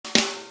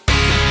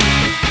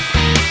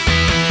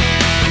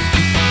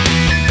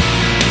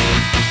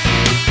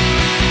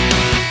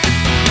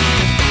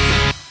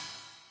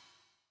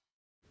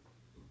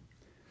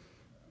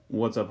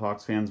What's up,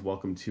 Hawks fans?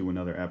 Welcome to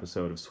another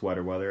episode of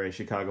Sweater Weather, a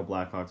Chicago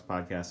Blackhawks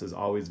podcast. As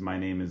always, my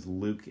name is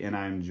Luke, and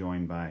I'm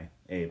joined by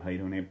Abe. How you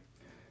doing, Abe?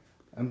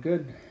 I'm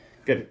good.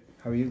 Good.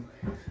 How are you?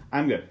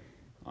 I'm good.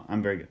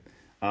 I'm very good.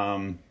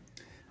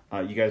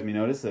 You guys may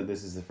notice that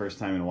this is the first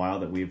time in a while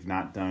that we've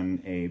not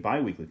done a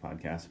bi-weekly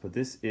podcast, but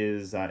this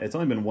is, it's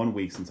only been 1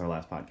 week since our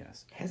last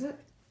podcast. Has it?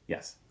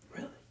 Yes.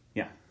 Really?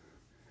 Yeah.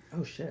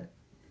 Oh, shit.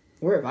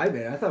 Where have I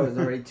been? I thought it was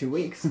already 2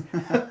 weeks.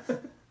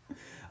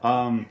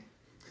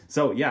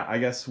 So yeah, I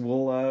guess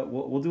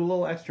we'll do a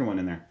little extra one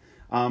in there.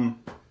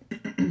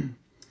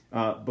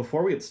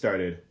 Before we get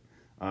started,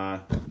 we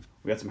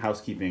got some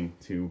housekeeping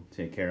to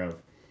take care of.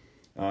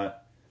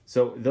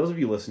 So those of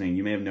you listening,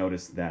 you may have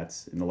noticed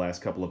that in the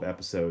last couple of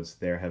episodes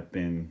there have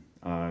been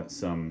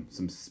some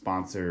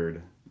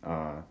sponsored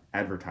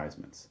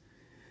advertisements.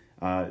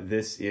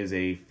 This is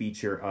a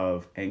feature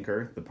of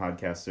Anchor, the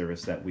podcast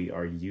service that we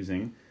are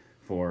using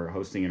for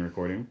hosting and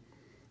recording.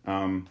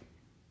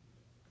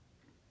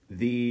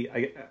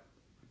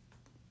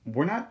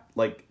 We're not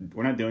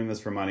doing this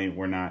for money.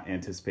 We're not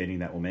anticipating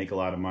that we'll make a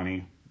lot of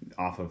money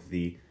off of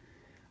the,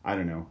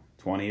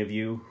 20 of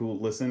you who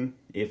listen,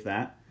 if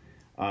that.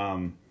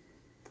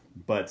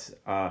 But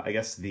I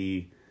guess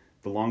the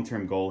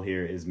long-term goal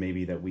here is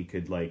maybe that we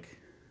could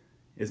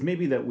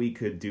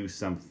do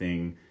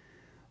something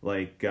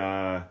like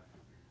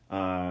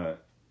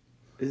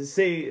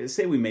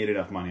say we made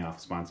enough money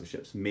off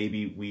sponsorships.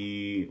 Maybe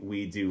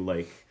we do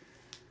like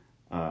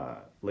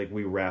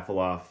we raffle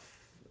off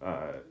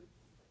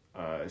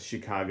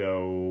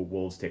Chicago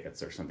Wolves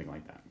tickets or something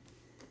like that.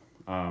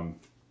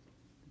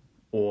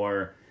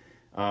 Or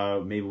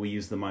maybe we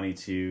use the money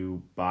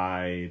to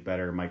buy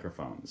better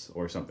microphones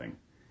or something.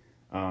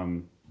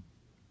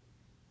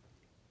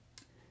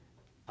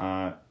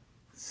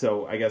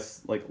 So I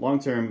guess long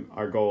term,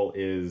 our goal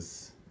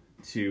is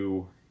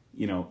to,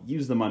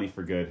 use the money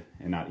for good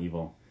and not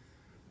evil.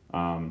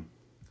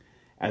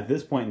 At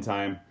this point in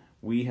time,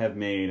 we have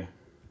made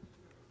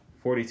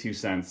 42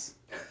 cents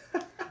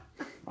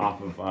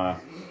off of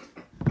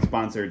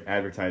sponsored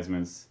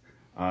advertisements.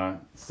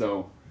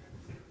 So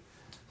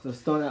it's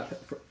still not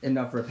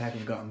enough for a pack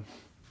of gum.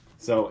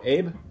 So,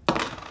 Abe,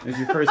 there's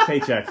your first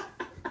paycheck.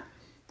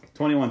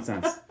 21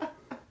 cents.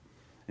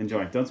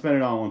 Enjoy. Don't spend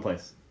it all in one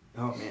place.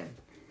 Oh,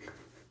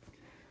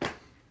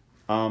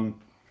 man.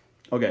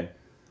 Okay.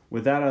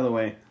 With that out of the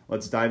way,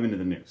 let's dive into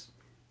the news.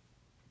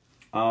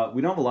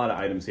 We don't have a lot of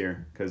items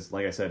here because,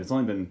 like I said, it's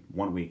only been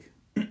 1 week.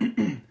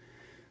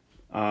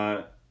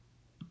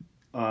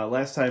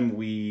 Last time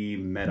we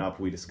met up,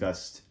 we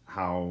discussed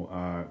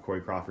how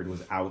Corey Crawford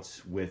was out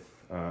with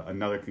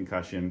another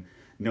concussion.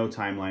 No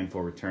timeline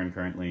for return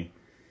currently.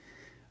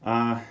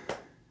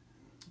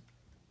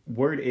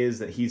 Word is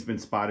that he's been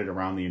spotted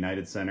around the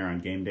United Center on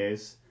game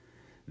days.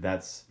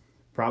 That's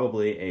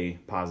probably a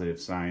positive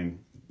sign.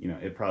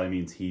 It probably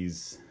means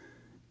he's,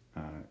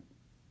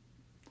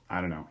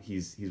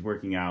 he's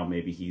working out.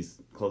 Maybe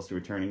he's close to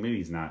returning. Maybe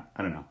he's not.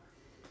 I don't know.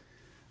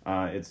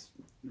 It's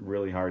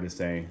really hard to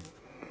say.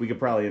 We could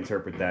probably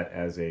interpret that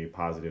as a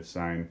positive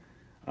sign.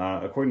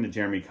 According to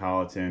Jeremy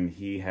Colleton,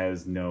 he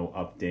has no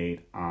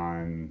update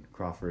on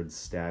Crawford's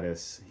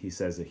status. He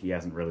says that he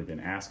hasn't really been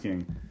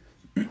asking,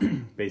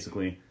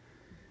 basically,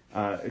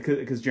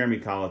 because Jeremy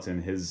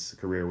Colleton, his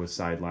career was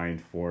sidelined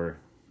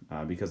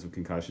because of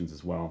concussions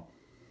as well.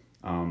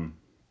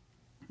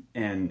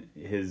 And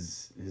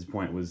his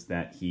point was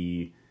that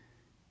he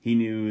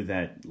knew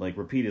that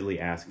repeatedly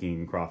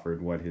asking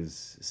Crawford what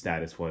his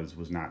status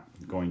was not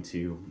going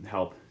to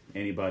help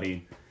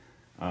anybody.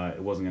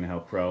 It wasn't going to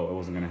help Crow. It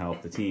wasn't going to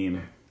help the team.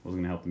 It wasn't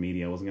going to help the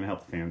media. It wasn't going to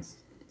help the fans.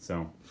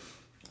 So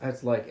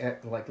that's like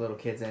little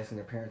kids asking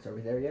their parents, "Are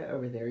we there yet? Are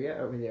we there yet?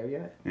 Are we there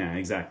yet?" Yeah,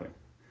 exactly.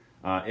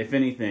 If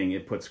anything,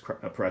 it puts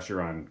a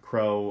pressure on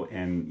Crow,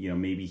 and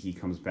maybe he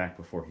comes back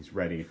before he's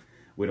ready.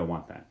 We don't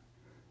want that.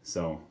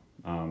 So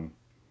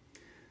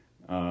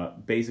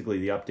basically,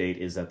 the update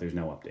is that there's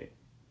no update.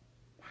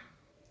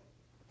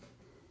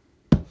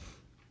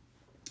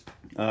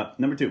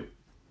 Number 2.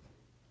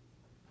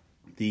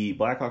 The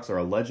Blackhawks are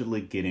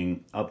allegedly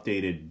getting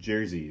updated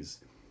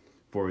jerseys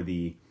for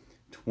the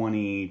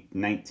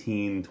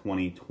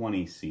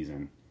 2019-2020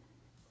 season.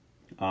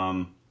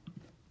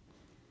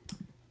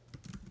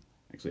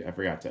 Actually, I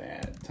forgot to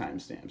add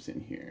timestamps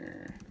in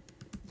here.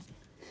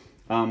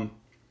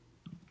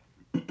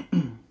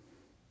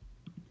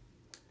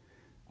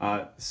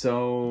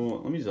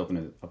 So let me just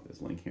open up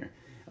this link here.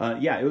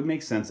 Yeah, it would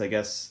make sense. I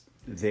guess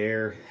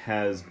there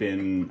has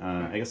been.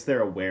 I guess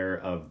they're aware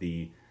of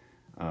the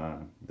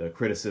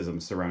criticism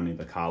surrounding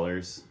the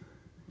collars,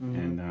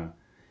 and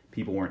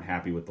people weren't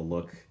happy with the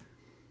look.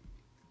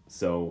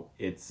 So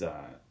it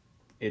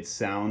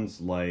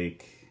sounds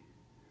like.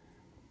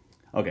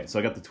 Okay, so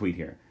I got the tweet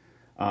here.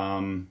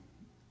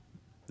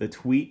 The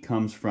tweet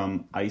comes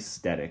from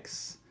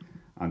Icestetics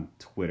on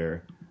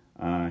Twitter.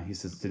 He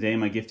says, "Today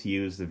my gift to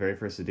you is the very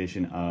first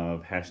edition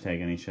of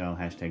 #NHL,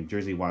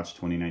 #JerseyWatch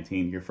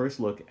 2019. Your first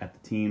look at the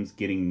teams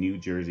getting new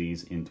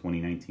jerseys in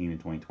 2019 and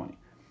 2020.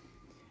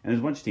 And there's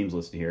a bunch of teams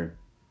listed here.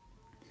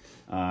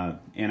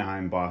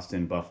 Anaheim,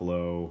 Boston,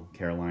 Buffalo,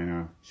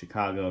 Carolina,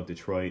 Chicago,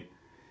 Detroit,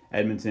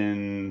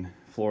 Edmonton,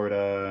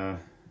 Florida,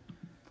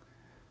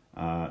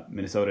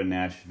 Minnesota,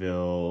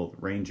 Nashville,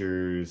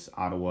 Rangers,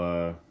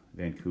 Ottawa,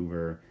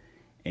 Vancouver,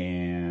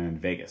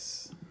 and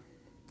Vegas.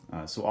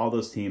 So all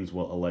those teams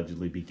will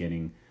allegedly be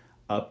getting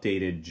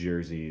updated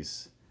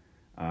jerseys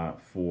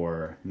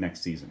for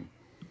next season.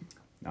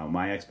 Now,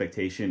 my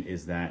expectation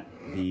is that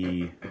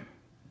the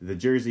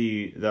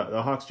jersey,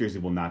 the Hawks jersey,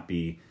 will not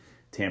be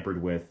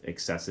tampered with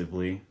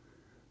excessively.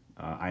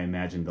 I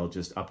imagine they'll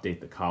just update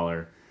the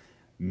collar.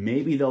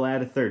 Maybe they'll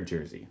add a third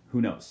jersey.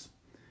 Who knows?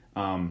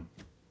 But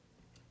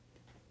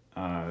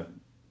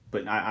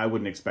I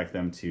wouldn't expect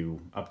them to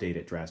update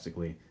it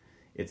drastically.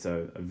 It's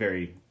a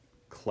very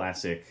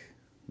classic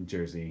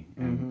jersey,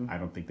 and I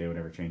don't think they would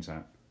ever change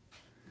that.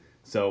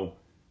 So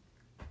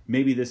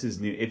maybe this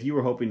is new. If you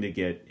were hoping to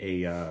get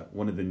a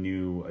one of the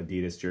new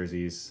Adidas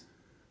jerseys,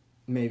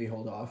 Maybe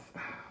hold off.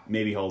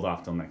 maybe hold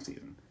off till next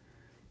season.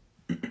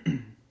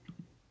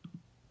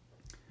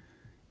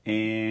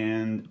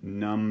 And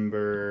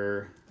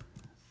number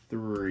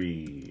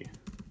 3.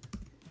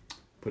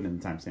 Put in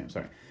the timestamp,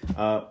 sorry.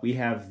 We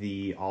have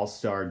the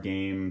All-Star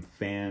Game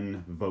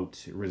fan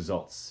vote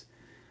results.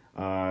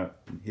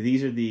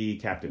 These are the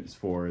captains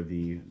for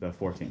the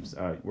 4 teams.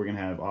 We're going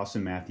to have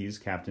Austin Matthews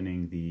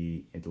captaining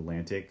the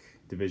Atlantic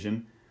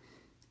Division.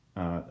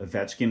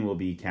 Ovechkin will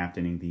be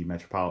captaining the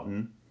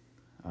Metropolitan.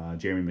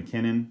 Nathan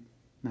McKinnon.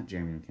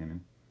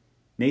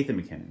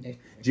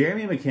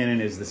 Jeremy McKinnon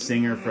is the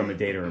singer from A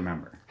Day to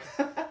Remember.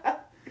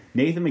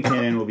 Nathan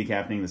McKinnon will be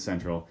captaining the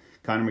Central.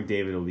 Connor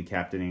McDavid will be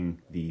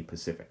captaining the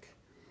Pacific.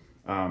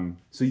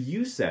 So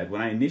you said,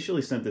 when I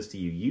initially sent this to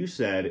you, you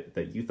said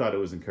that you thought it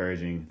was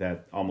encouraging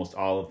that almost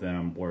all of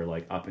them were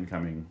like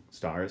up-and-coming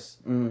stars,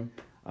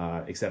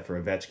 except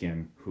for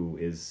Ovechkin, who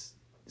is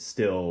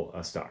still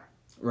a star.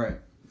 Right.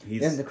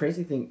 And the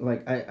crazy thing,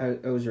 like, I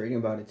was reading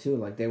about it too,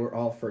 like, they were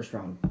all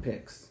first-round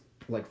picks.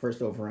 Like,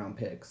 first overall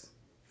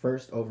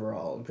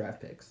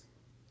draft picks.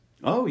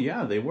 Oh,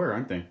 yeah, they were,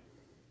 aren't they?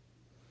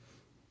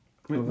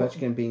 Wait,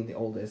 Ovechkin being the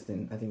oldest,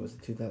 and I think it was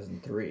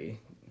 2003.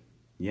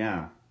 Yeah,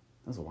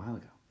 that was a while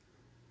ago.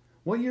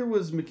 What year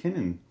was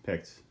McKinnon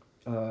picked?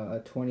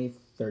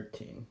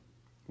 2013.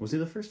 Was he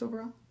the first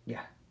overall?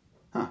 Yeah.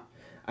 Huh.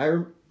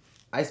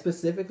 I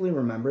specifically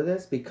remember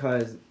this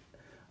because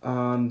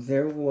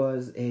there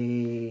was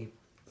it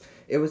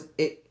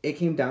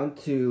came down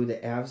to the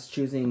Avs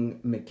choosing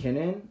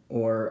McKinnon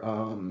or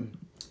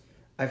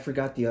I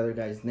forgot the other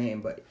guy's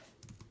name, but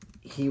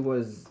he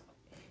was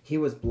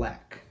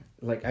black.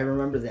 Like, I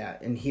remember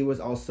that, and he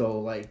was also,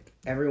 like,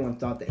 everyone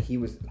thought that he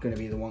was going to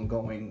be the one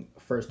going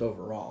first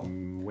overall.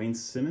 Wayne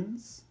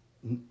Simmons?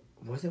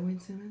 Was it Wayne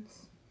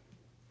Simmons?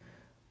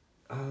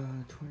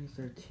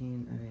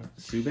 2013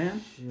 Subban?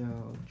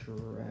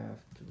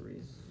 Draft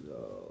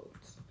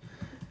results.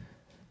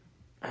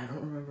 I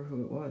don't remember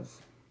who it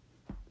was.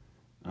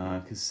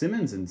 Because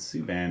Simmons and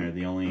Subban are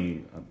the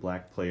only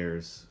black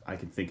players I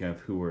can think of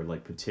who were,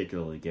 like,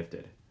 particularly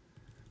gifted.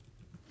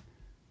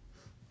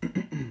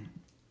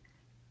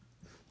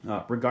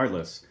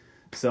 Regardless,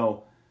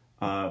 so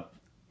I'm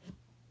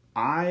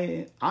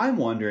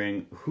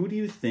wondering, who do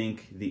you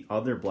think the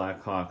other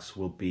Blackhawks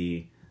will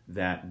be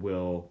that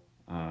will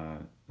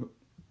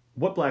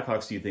what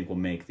Blackhawks do you think will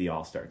make the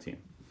All-Star team?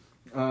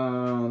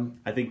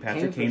 I think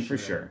Patrick Kane for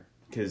sure,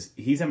 because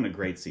he's having a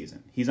great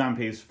season. He's on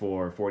pace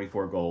for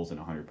 44 goals and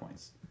 100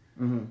 points.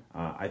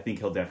 I think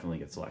he'll definitely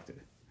get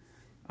selected.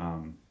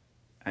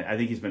 I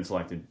think he's been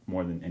selected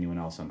more than anyone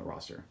else on the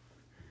roster.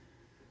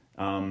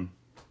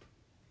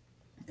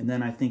 And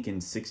then I think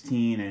in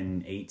 16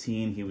 and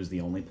 18, he was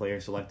the only player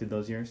selected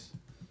those years.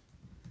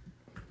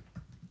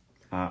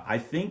 I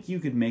think you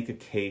could make a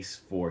case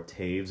for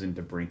Taves and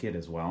DeBrincat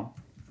as well.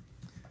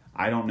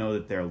 I don't know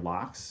that they're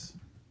locks.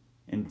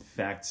 In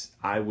fact,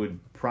 I would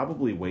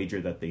probably wager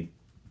that they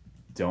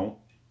don't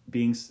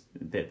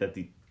that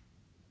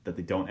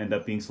they don't end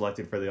up being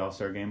selected for the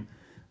All-Star game,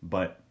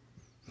 but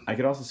I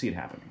could also see it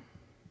happening.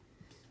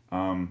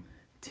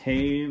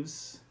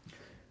 Taves.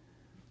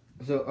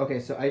 So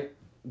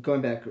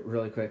going back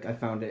really quick, I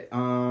found it.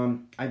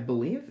 I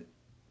believe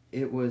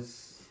it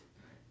was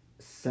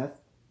Seth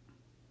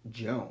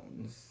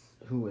Jones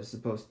who was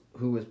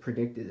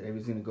predicted that he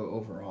was going to go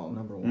overall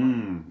number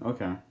 1.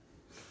 Okay.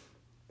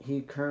 He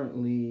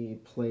currently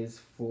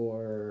plays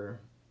for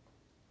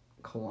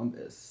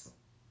Columbus.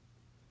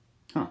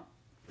 Huh.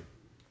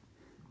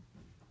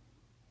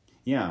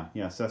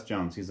 Yeah, Seth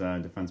Jones. He's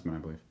a defenseman, I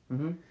believe.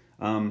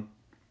 Mm-hmm.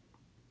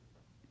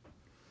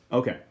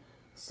 Okay,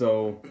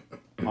 so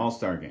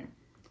All-Star game.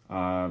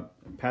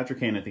 Patrick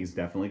Kane, I think, is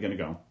definitely going to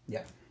go.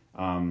 Yeah.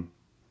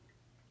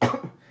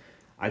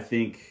 I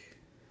think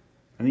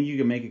you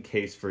can make a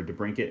case for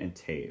DeBrincat and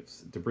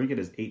Taves. DeBrincat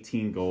has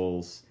 18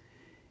 goals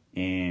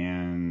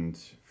and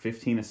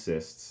 15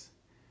 assists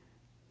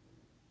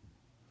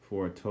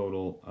for a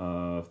total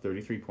of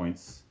 33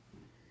 points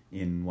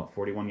in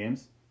 41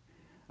 games.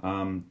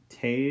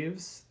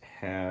 Taves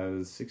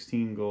has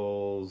 16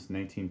 goals,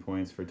 19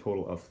 points for a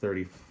total of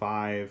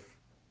 35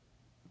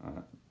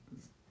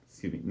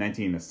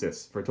 19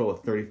 assists for a total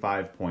of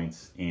 35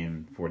 points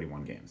in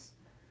 41 games.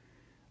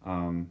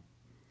 So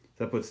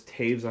that puts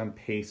Taves on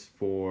pace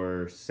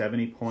for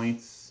 70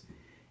 points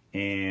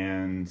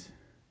and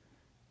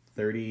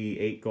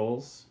 38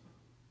 goals.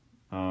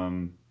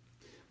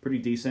 Pretty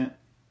decent.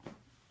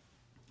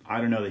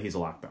 I don't know that he's a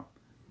lock, though.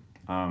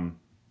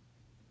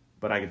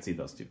 But I could see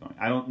those two going.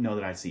 I don't know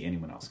that I see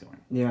anyone else going.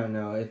 Yeah,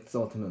 no, it's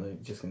ultimately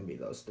just going to be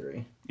those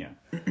three. Yeah.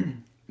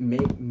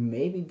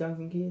 Maybe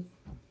Duncan Keith?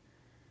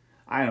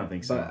 I don't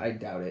think so. But I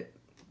doubt it.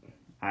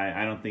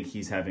 I don't think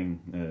he's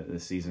having a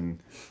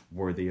season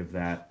worthy of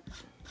that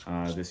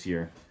this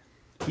year.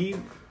 He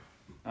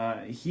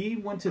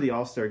went to the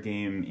All-Star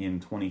game in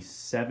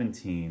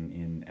 2017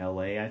 in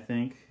LA, I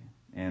think,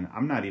 and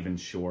I'm not even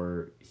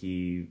sure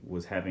he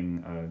was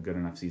having a good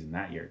enough season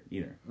that year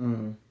either.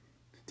 Mm-hmm.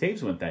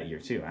 Taves went that year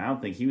too. I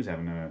don't think he was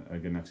having a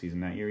good enough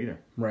season that year either.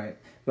 Right,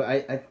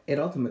 but it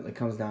ultimately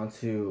comes down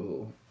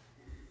to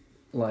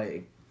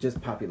like just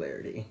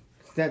popularity.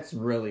 That's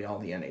really all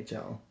the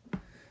NHL.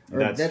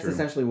 That's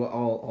essentially what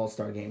all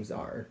All-Star games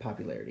are,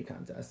 popularity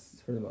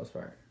contests for the most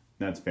part.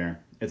 That's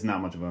fair. It's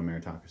not much of a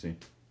meritocracy.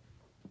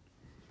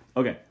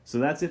 Okay, so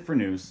that's it for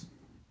news.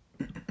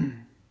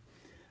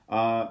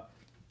 I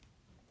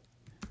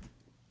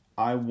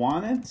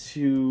wanted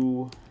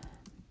to,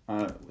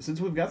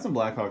 since we've got some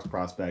Blackhawks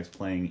prospects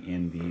playing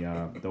in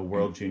the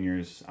World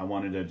Juniors, I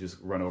wanted to just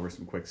run over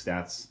some quick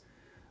stats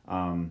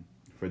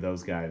for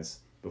those guys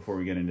before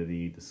we get into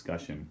the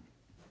discussion.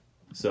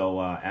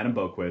 So Adam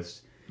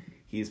Boqvist,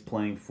 he's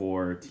playing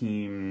for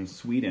Team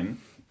Sweden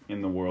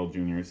in the World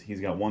Juniors.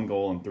 He's got 1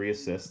 goal and 3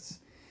 assists.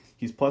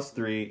 He's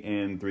 +3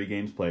 in 3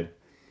 games played.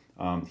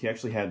 He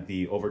actually had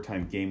the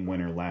overtime game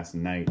winner last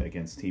night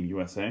against Team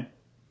USA.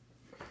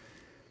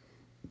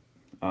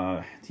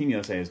 Team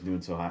USA is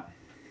doing so hot.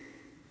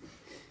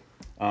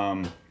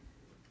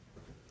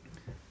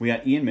 We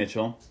got Ian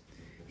Mitchell.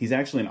 He's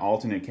actually an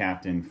alternate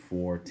captain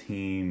for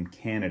Team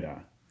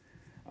Canada.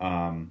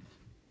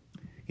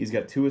 He's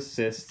got 2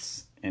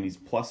 assists, and he's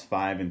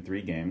 +5 in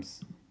 3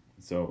 games.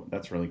 So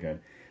that's really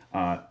good.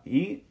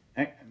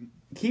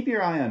 Keep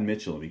your eye on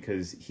Mitchell,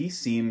 because he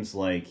seems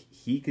like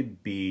he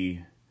could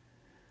be,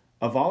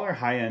 of all our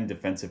high-end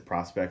defensive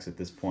prospects at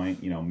this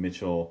point,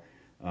 Mitchell,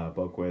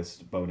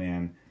 Boqvist,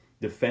 Beaudin,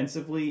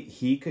 defensively,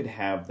 he could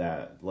have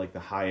that, like, the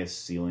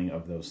highest ceiling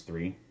of those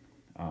 3.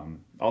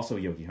 Also,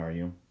 Yogi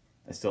Haru.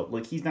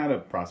 He's not a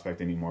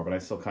prospect anymore, but I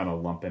still kind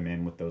of lump him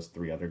in with those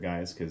 3 other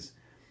guys, because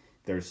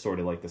they're sort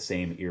of like the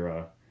same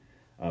era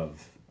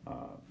of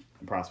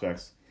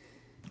prospects.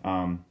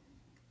 Going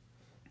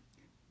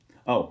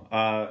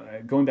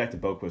back to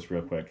Boqvist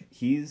real quick.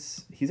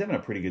 He's having a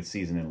pretty good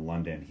season in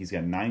London. He's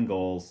got 9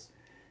 goals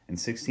and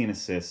 16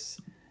 assists,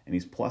 and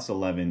he's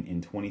 +11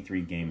 in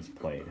 23 games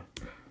played.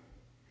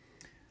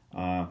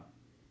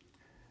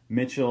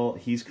 Mitchell,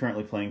 he's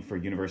currently playing for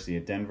University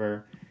of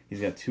Denver.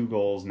 He's got 2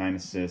 goals, 9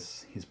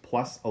 assists. He's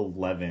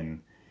 +11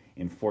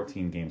 in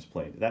 14 games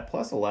played. That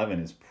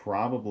 +11 is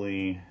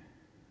probably...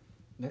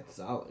 That's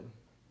solid.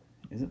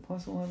 Is it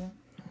 +11?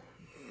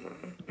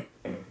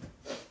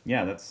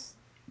 Yeah, that's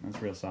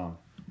real solid.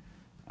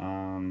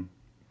 Okay,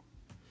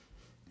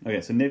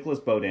 so Nicholas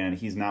Beaudin,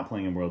 he's not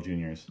playing in World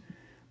Juniors,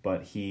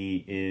 but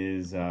he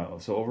is...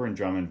 so over in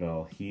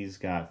Drummondville, he's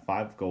got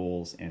 5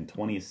 goals and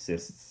 20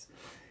 assists,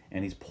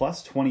 and he's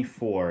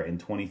 +24 in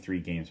 23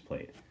 games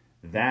played.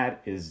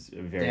 That is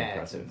very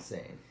impressive. That's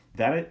insane.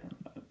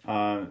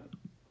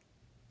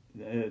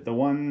 The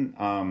one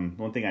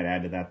thing I'd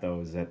add to that,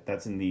 though, is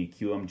that's in the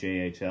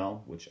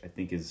QMJHL, which I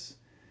think is...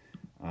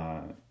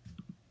 I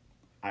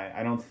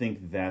don't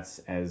think that's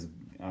as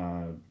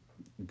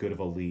good of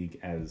a league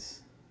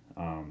as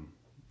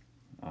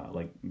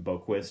like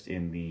Boqvist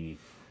in the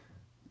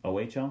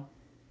OHL.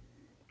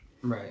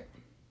 Right.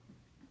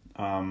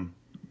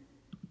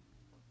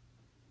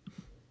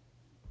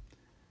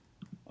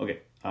 Okay.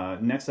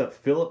 Next up,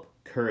 Philip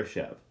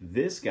Kurashev.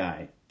 This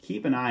guy,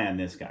 keep an eye on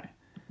this guy.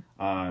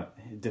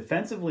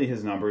 Defensively,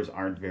 his numbers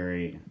aren't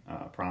very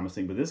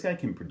promising, but this guy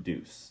can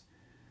produce.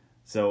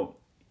 So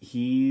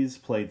he's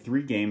played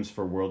 3 games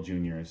for World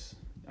Juniors.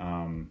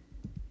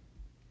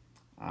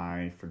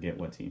 I forget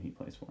what team he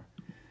plays for.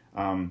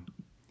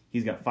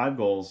 He's got 5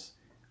 goals,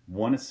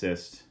 1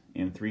 assist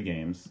in 3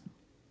 games,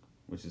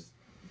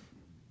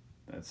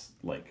 that's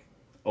like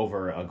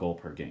over a goal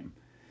per game.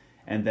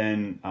 And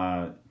then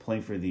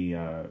playing for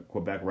the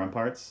Quebec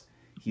Remparts,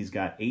 he's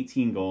got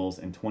 18 goals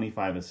and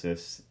 25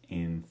 assists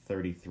in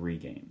 33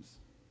 games.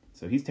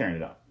 So he's tearing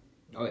it up.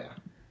 Oh, yeah.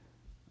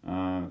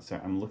 So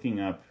I'm looking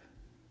up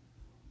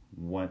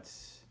what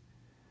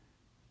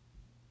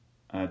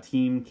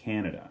Team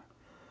Canada.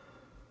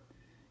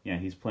 Yeah,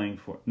 he's playing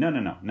for... No,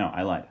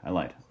 I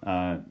lied.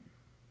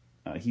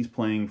 He's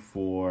playing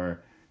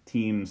for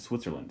Team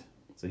Switzerland.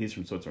 So he's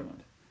from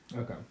Switzerland.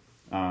 Okay.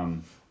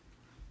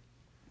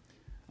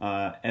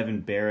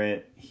 Evan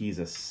Barrett, he's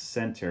a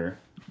center.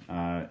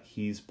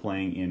 He's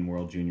playing in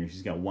World Juniors.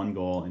 He's got 1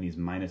 goal and he's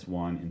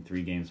 -1 in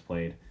 3 games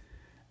played.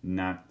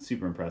 Not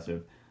super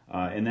impressive.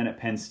 And then at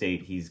Penn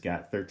State, he's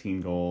got 13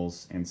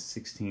 goals and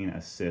 16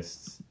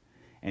 assists,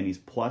 and he's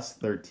plus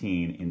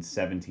 13 in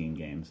 17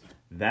 games.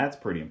 That's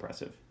pretty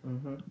impressive.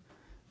 Mm-hmm.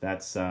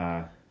 That's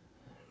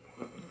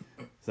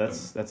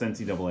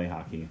NCAA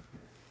hockey.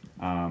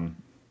 And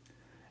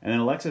then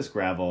Alexis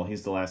Gravel,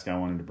 he's the last guy I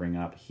wanted to bring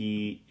up.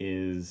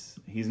 He's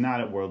not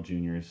at World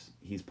Juniors.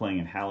 He's playing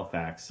in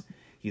Halifax.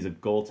 He's a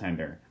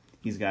goaltender.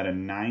 He's got a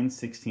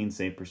 .916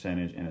 save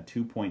percentage and a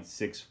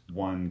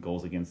 2.61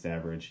 goals against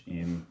average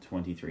in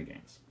 23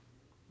 games.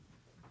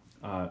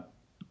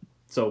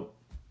 So,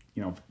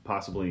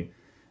 possibly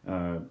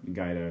a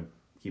guy to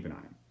keep an eye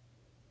on.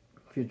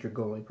 Future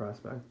goalie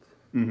prospect.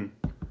 Mm-hmm.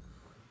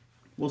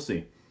 We'll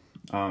see.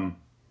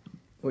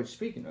 Which,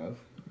 speaking of,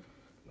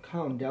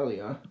 Colin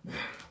Delia.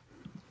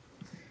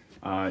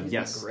 He's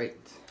yes. been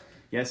great.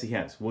 Yes, he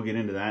has. We'll get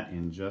into that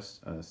in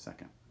just a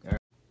second.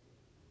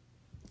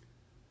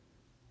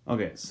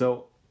 Okay,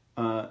 so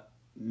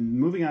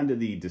moving on to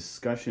the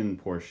discussion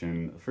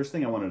portion, the first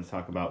thing I wanted to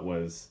talk about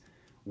was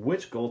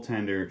which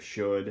goaltender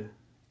should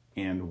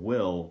and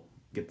will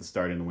get the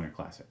start in the Winter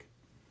Classic.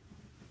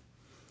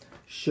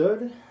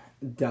 Should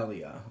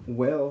Delia.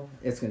 Will,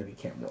 it's going to be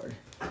Cam Ward.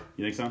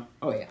 You think so?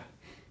 Oh, yeah.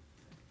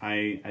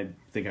 I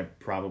think I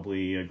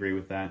probably agree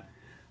with that.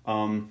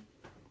 I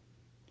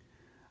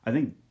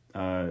think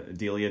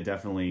Delia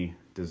definitely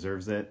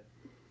deserves it.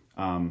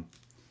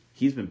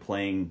 He's been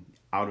playing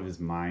out of his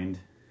mind.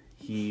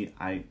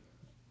 I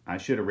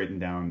should have written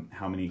down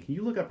how many. Can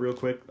you look up real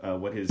quick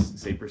what his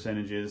save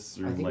percentage is?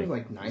 I think it was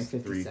like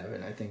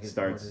 .957. I think is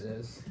what it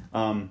is.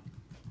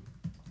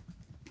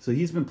 So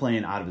he's been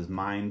playing out of his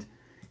mind.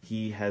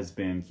 He has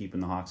been keeping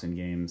the Hawks in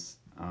games.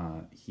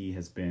 He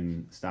has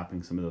been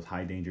stopping some of those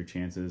high danger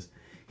chances.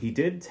 He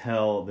did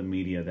tell the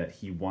media that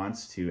he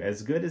wants to,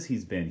 as good as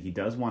he's been, he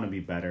does want to be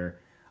better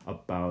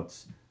about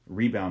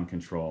rebound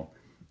control.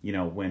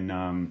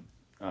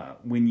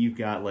 When you've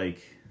got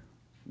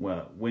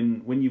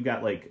when you've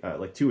got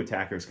like two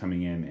attackers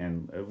coming in,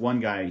 and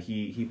one guy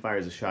he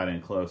fires a shot in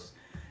close,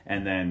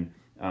 and then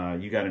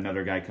you got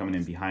another guy coming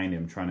in behind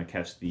him trying to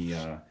catch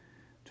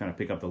trying to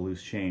pick up the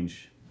loose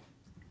change.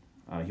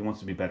 He wants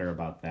to be better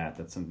about that.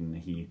 That's something that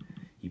he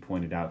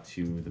pointed out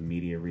to the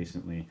media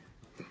recently.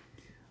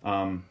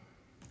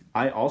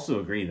 I also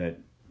agree that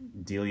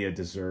Delia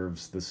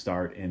deserves the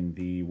start in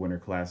the Winter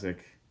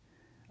Classic.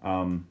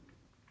 And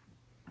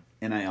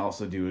I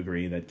also do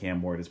agree that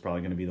Cam Ward is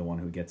probably going to be the one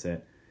who gets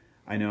it.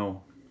 I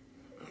know.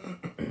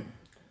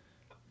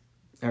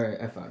 All right,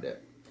 I found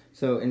it.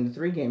 So in the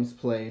 3 games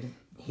played,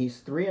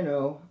 he's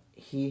 3-0.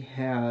 He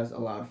has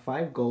allowed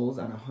 5 goals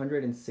on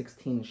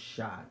 116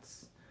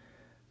 shots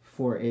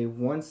for a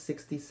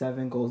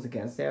 167 goals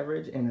against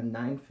average and a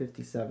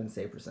 957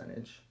 save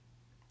percentage.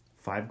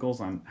 5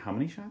 goals on how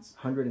many shots?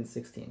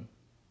 116.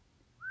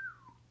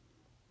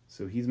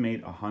 So he's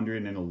made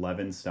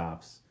 111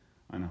 stops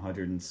on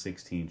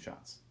 116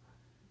 shots.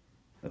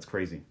 That's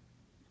crazy.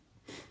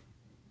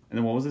 And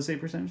then what was the save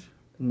percentage?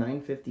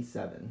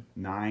 957.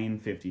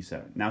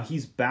 957. Now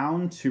he's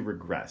bound to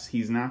regress.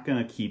 He's not going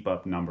to keep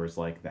up numbers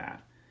like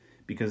that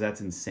because that's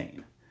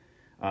insane.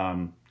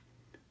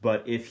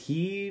 But if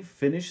he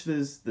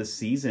finishes the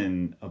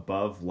season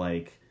above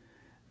like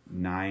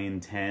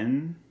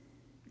 910,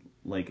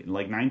 like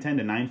 910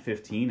 to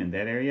 915 in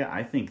that area,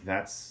 I think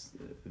that's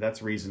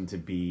reason to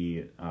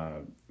be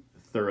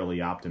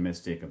thoroughly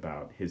optimistic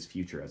about his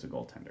future as a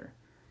goaltender.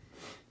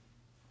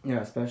 Yeah,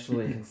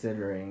 especially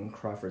considering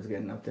Crawford's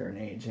getting up there in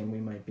age, and we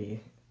might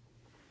be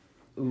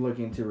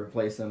looking to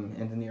replace him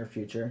in the near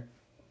future.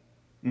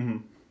 Mm-hmm.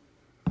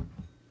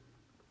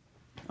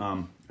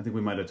 I think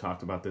we might have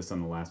talked about this on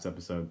the last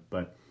episode,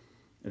 but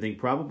I think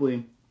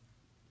probably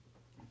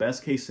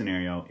best case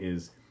scenario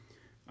is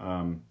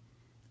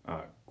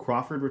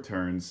Crawford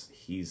returns.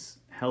 He's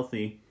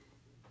healthy.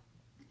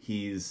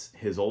 He's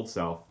his old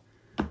self.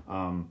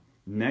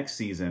 Next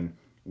season,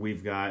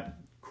 we've got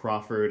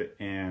Crawford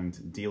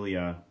and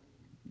Delia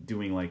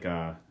doing like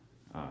a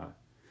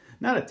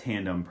not a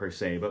tandem per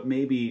se, but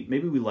maybe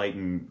we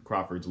lighten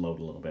Crawford's load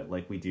a little bit,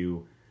 like we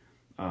do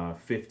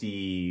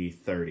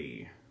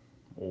 50-30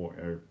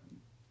 or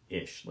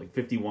ish, like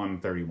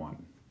 51-31,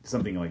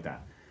 something like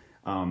that,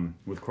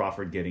 with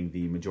Crawford getting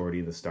the majority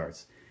of the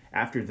starts.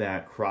 After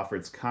that,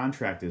 Crawford's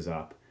contract is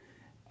up.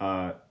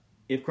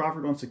 If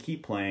Crawford wants to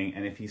keep playing,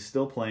 and if he's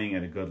still playing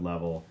at a good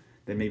level,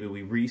 then maybe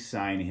we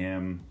re-sign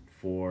him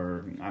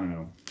for,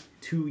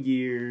 2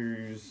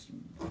 years,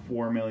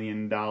 $4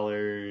 million,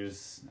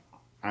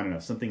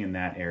 something in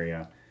that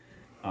area.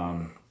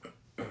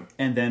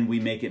 And then we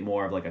make it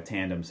more of like a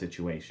tandem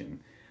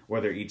situation where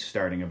they're each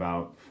starting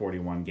about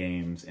 41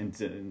 games, and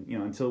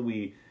until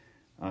we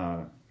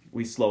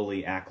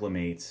slowly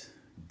acclimate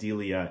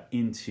Delia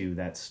into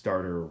that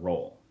starter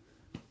role.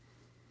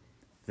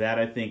 That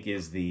I think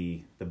is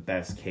the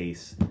best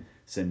case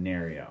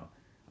scenario.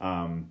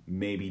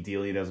 Maybe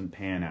Delia doesn't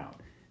pan out.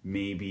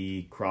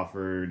 Maybe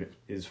Crawford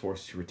is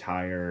forced to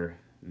retire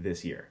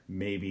this year.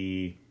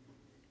 Maybe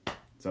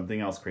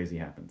something else crazy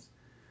happens.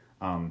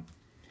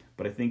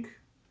 But I think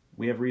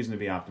we have reason to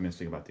be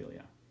optimistic about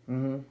Delia.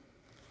 Mm-hmm.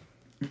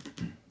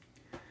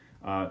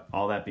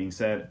 All that being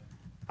said,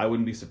 I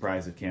wouldn't be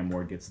surprised if Cam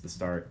Ward gets the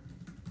start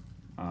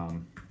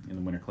in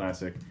the Winter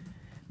Classic.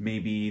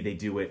 Maybe they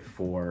do it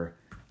for,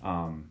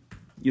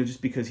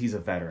 just because he's a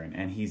veteran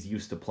and he's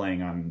used to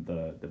playing on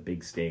the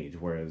big stage,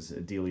 whereas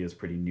Delia is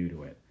pretty new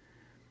to it.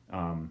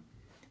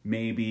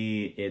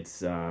 Maybe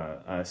it's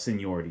a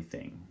seniority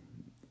thing.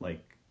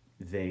 Like,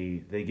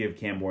 they give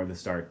Cam Ward the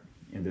start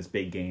in this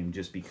big game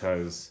just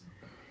because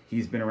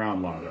he's been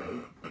around longer.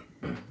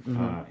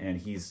 And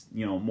he's,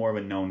 more of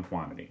a known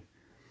quantity.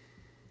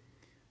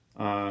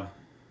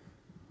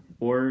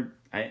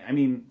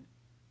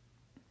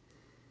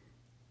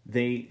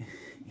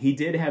 He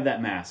did have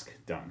that mask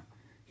done.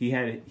 He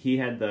had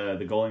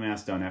the goalie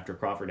mask done after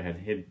Crawford had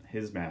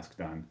his mask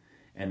done,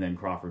 and then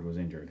Crawford was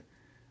injured.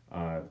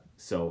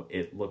 So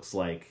it looks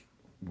like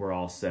we're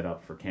all set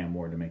up for Cam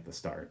Ward to make the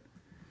start.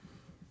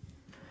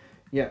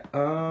 Yeah.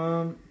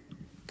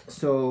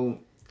 So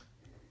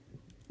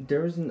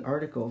there was an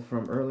article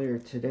from earlier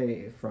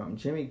today from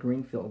Jimmy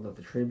Greenfield of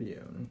the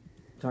Tribune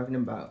talking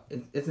about,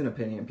 it's an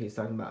opinion piece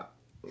talking about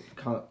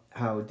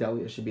how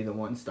Delia should be the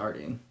one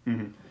starting.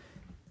 Mm-hmm.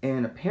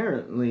 And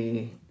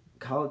apparently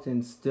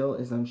Colleton still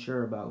is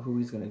unsure about who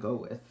he's going to go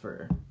with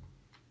for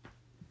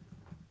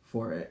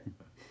it.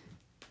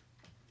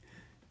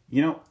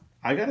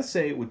 I gotta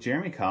say, with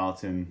Jeremy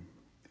Colleton,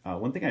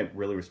 one thing I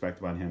really respect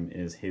about him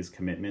is his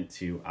commitment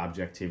to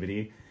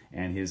objectivity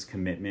and his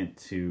commitment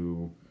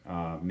to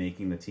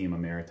making the team a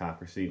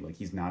meritocracy. Like,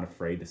 he's not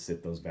afraid to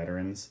sit those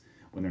veterans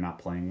when they're not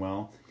playing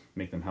well,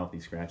 make them healthy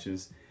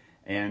scratches.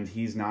 And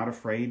he's not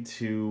afraid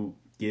to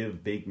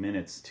give big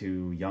minutes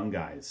to young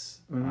guys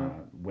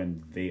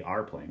when they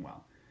are playing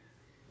well.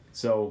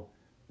 So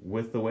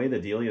with the way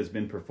that Delia has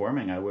been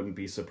performing, I wouldn't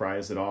be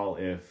surprised at all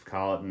if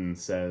Colleton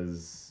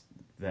says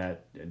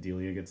that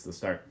Delia gets the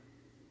start.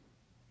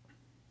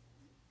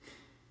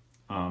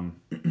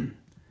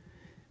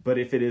 But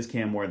if it is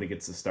Cam Ward that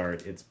gets the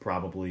start, it's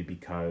probably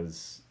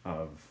because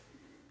of,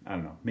 I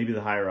don't know, maybe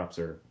the higher-ups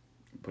are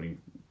putting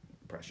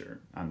pressure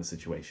on the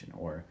situation,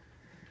 or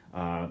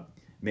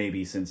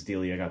maybe since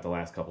Delia got the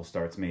last couple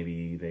starts,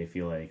 maybe they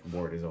feel like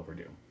Ward is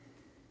overdue.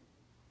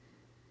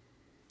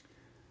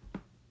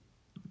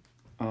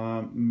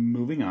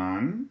 Moving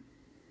on.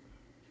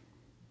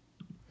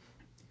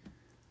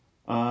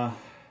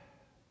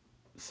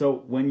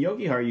 So when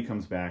Yogi Haru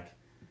comes back,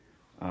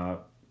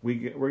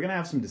 we're going to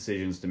have some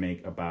decisions to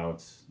make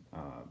about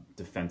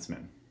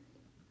defensemen.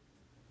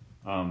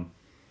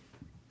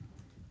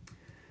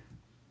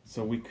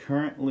 So we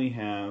currently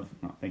have...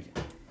 Oh, thank you.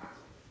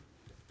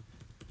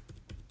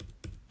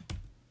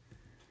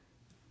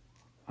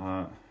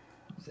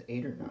 Is it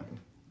 8 or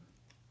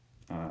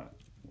 9? What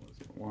was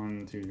it?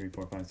 1, 2, 3,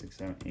 4, 5, 6,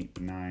 7,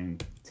 8, 9,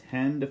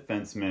 10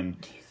 defensemen.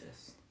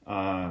 Jesus.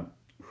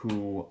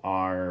 Who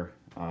are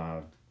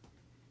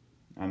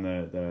on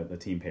the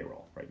team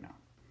payroll right now.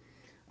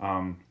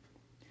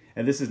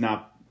 And this is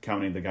not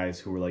counting the guys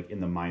who were like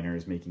in the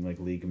minors making like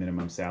league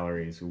minimum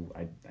salaries, who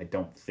I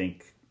don't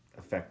think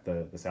affect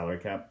the salary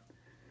cap.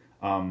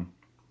 So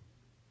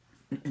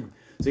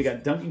you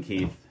got Duncan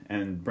Keith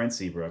and Brent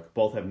Seabrook.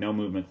 Both have no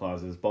movement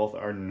clauses. Both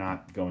are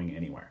not going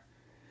anywhere.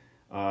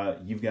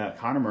 You've got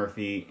Connor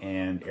Murphy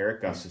and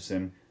Eric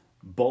Gustafson.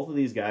 Both of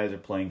these guys are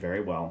playing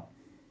very well.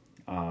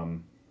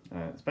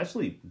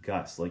 Especially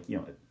Gus. Like,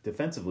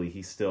 defensively,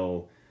 he's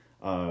still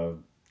a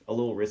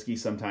little risky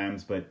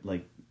sometimes, but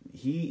like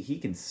he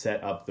can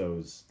set up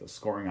those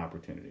scoring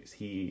opportunities.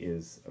 He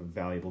is a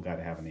valuable guy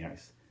to have on the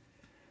ice.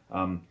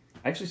 I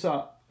actually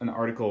saw an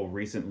article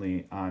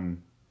recently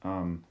on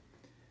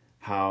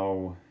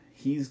how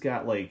he's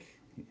got like,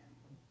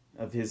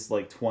 of his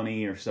like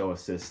 20 or so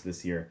assists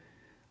this year,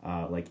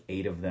 like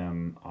 8 of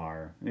them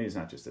are, maybe it's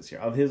not just this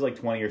year, of his like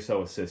 20 or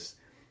so assists,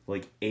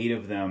 like 8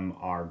 of them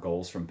are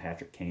goals from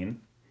Patrick Kane.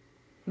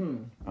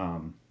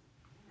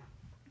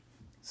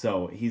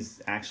 So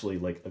he's actually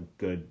like a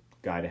good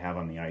guy to have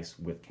on the ice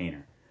with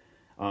Kaner.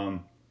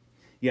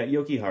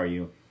 Yoki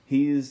Haru,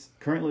 he's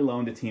currently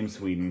loaned to Team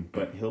Sweden,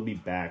 but he'll be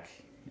back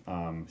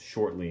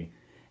shortly.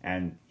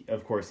 And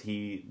of course,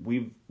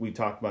 we've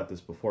talked about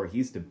this before.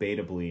 He's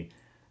debatably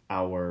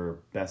our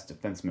best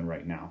defenseman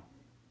right now,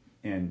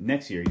 and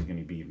next year he's going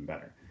to be even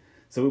better.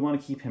 So we want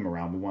to keep him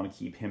around. We want to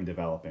keep him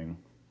developing.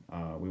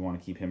 We want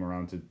to keep him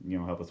around to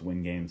help us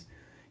win games.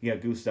 You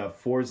got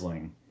Gustav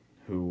Forsling,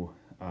 who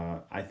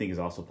I think is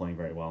also playing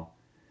very well.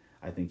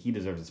 I think he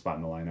deserves a spot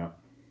in the lineup.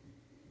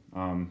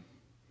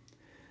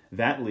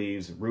 That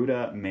leaves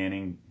Ruda,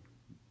 Manning,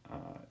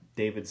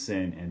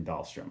 Davidson, and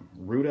Dahlstrom.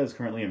 Ruda is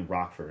currently in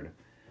Rockford.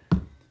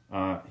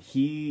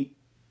 He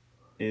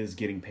is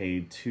getting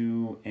paid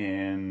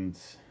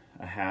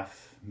 $2.25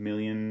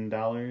 million,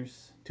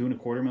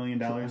 $2.25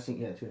 million. I think,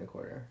 yeah,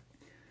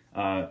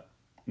 2.25.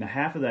 Now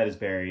half of that is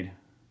buried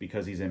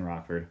because he's in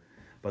Rockford,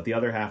 but the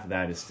other half of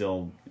that is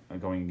still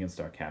going against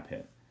our cap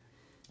hit.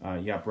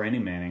 You got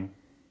Brandon Manning,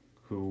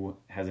 who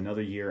has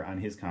another year on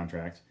his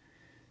contract,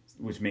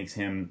 which makes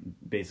him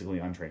basically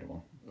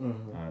untradeable.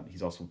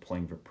 He's also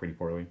playing pretty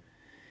poorly.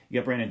 You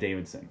got Brandon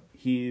Davidson.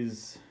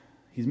 He's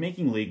he's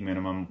making league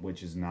minimum,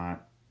 which is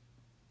not.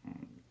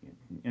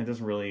 It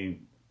doesn't really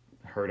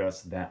hurt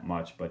us that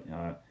much, but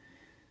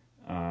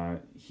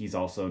he's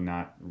also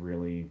not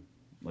really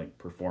like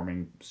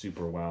performing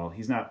super well.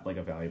 He's not like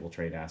a valuable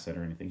trade asset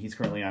or anything. He's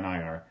currently on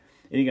IR.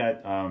 And you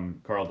got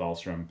Carl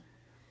Dahlstrom.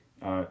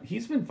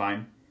 He's been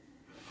fine.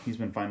 He's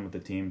been fine with the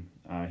team.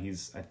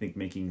 He's, I think,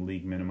 making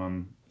league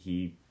minimum.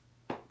 He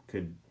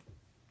could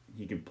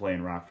play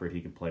in Rockford.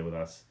 He could play with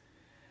us.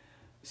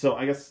 So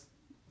I guess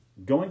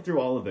going through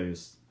all of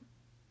these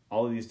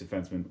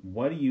defensemen,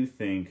 what do you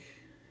think?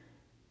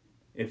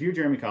 If you're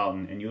Jeremy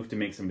Colleton and you have to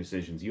make some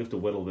decisions, you have to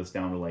whittle this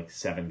down to like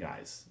 7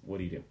 guys. What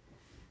do you do?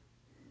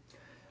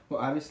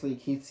 Well, obviously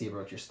Keith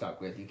Seabrook you're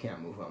stuck with. You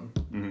can't move him.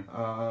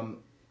 Mm-hmm.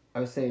 I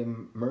would say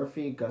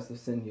Murphy,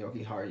 Gustafson,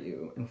 Yoki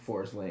Haru, and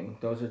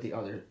Forsling. Those are the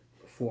other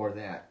 4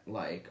 that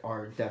like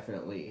are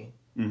definitely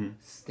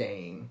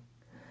staying.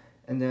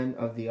 And then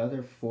of the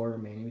other 4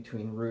 remaining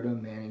between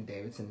Ruda, Manning,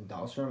 Davidson, and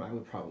Dahlstrom, I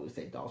would probably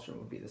say Dahlstrom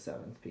would be the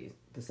 7th piece,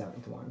 the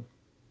 7th one.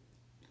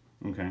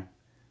 Okay,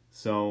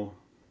 so.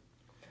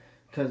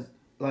 Because,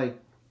 like,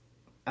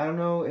 I don't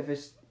know if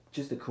it's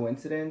just a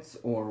coincidence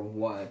or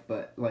what,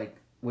 but, like,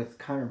 with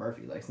Connor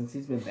Murphy, like, since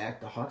he's been back,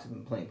 the Hawks have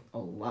been playing a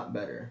lot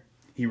better.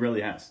 He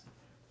really has.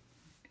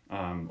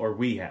 Or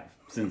we have,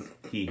 since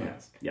he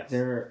has. Yes.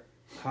 Their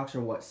Hawks are,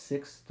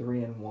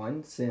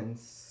 6-3-1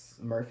 since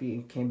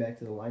Murphy came back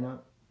to the lineup?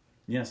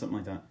 Yeah, something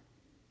like that.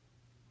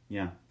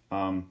 Yeah.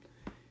 And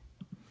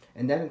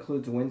that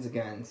includes wins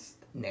against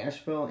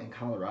Nashville and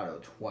Colorado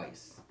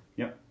twice.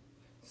 Yep.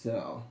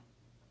 So...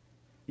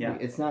 yeah,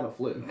 it's not a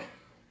fluke.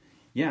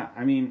 Yeah,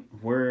 I mean,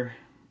 we're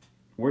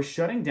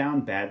shutting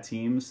down bad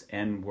teams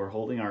and we're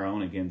holding our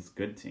own against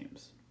good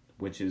teams,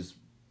 which is,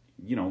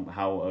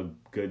 how a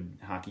good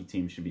hockey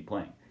team should be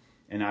playing.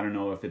 And I don't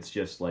know if it's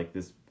just like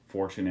this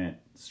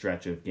fortunate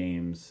stretch of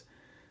games.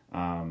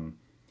 When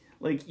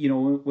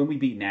we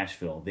beat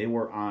Nashville, they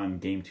were on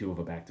game 2 of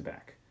a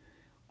back-to-back.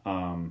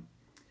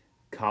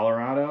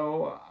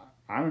 Colorado,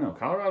 I don't know.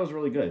 Colorado's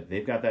really good.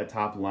 They've got that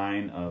top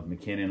line of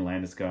McKinnon,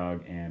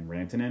 Landeskog, and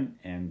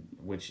Rantanen,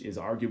 which is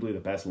arguably the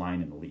best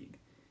line in the league.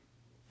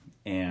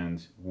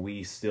 And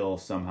we still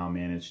somehow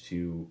managed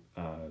to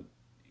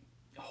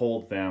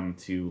hold them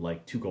to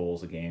like 2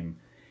 goals a game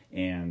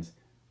and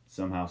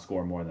somehow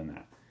score more than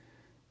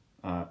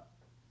that.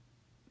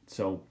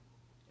 So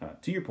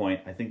to your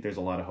point, I think there's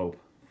a lot of hope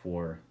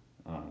for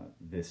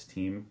this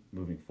team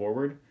moving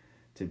forward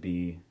to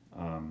be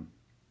an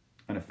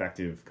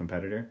effective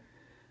competitor.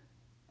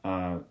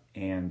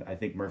 And I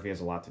think Murphy has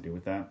a lot to do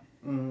with that.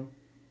 Mm-hmm.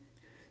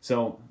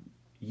 So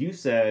you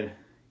said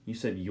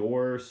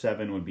your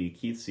 7 would be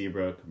Keith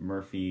Seabrook,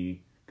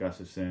 Murphy,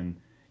 Gustafson,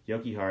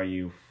 Yoki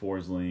Haru,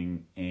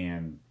 Forsling,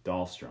 and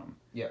Dahlstrom.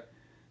 Yep.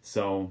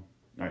 So, all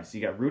right, so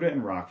you got Ruda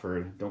and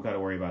Rockford. Don't got to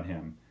worry about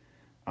him.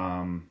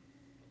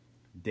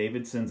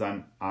 Davidson's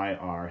on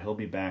IR. He'll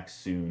be back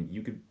soon.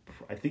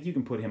 I think you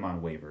can put him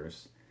on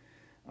waivers.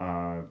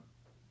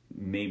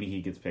 Maybe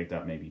he gets picked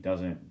up, maybe he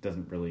doesn't.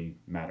 Doesn't really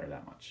matter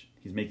that much.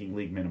 He's making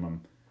league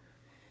minimum.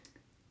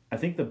 I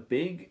think the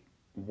big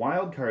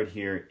wild card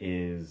here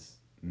is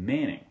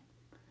Manning.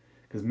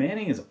 Because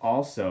Manning is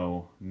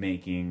also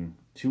making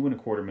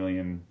 $2.25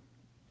 million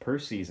per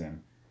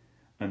season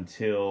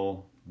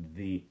through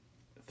the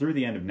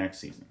end of next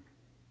season.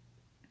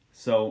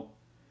 So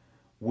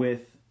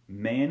with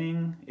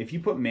Manning, if you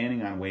put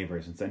Manning on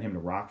waivers and send him to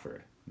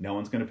Rockford, no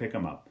one's going to pick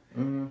him up.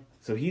 Mm-hmm.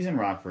 So he's in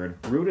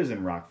Rockford. Ruda's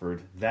in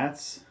Rockford.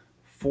 That's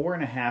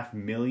 $4.5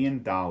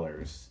 million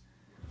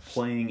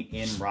playing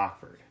in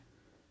Rockford.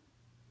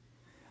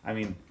 I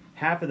mean,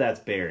 half of that's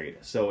buried.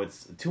 So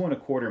it's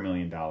 $2.25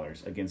 million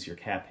against your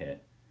cap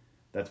hit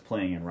that's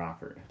playing in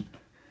Rockford.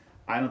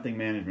 I don't think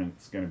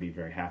management's going to be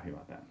very happy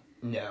about that.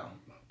 No.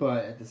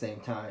 But at the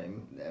same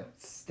time,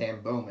 that's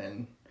Stan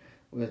Bowman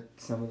with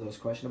some of those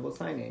questionable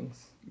signings.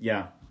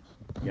 Yeah.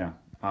 Yeah.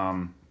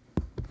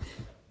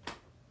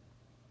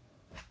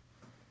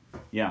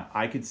 Yeah,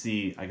 I could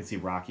see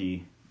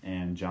Rocky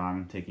and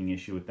John taking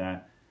issue with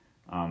that.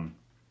 I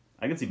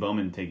could see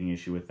Bowman taking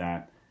issue with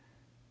that.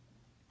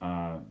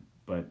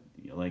 But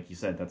like you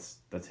said,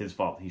 that's his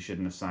fault. He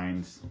shouldn't have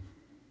signed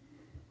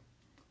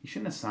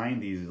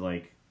these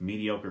like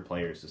mediocre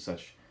players to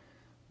such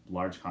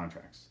large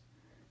contracts.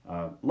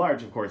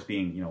 Large, of course,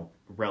 being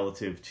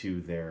relative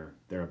to their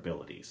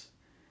abilities.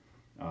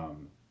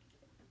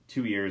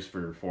 2 years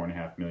for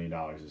 $4.5 million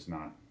is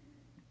not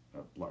a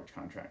large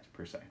contract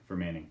per se for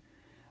Manning.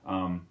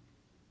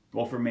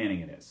 Well, for Manning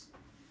it is.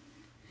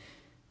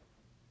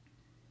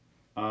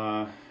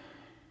 I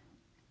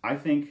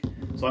think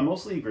so. I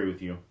mostly agree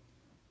with you.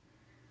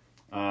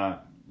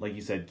 Like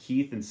you said,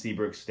 Keith and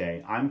Seabrook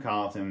stay. I'm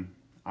Colleton.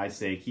 I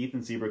say Keith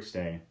and Seabrook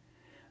stay.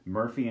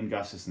 Murphy and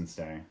Gustafson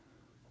stay.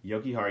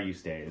 Yoki Haru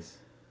stays.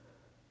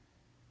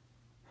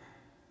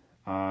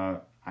 I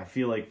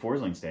feel like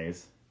Forsling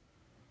stays.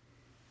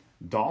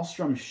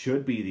 Dahlstrom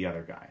should be the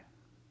other guy.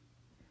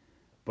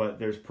 But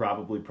there's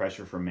probably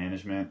pressure from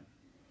management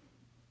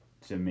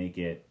to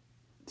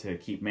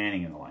keep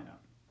Manning in the lineup.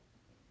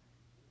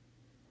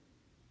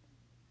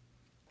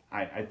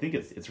 I think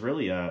it's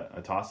really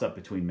a toss-up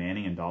between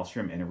Manning and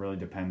Dahlstrom, and it really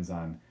depends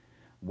on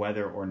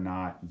whether or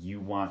not you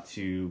want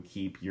to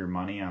keep your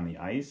money on the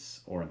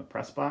ice or in the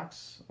press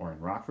box or in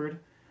Rockford.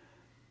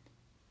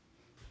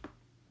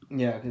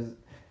 Yeah, because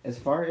as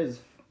far as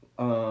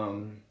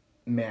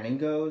Manning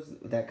goes,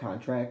 that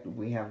contract,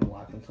 we have him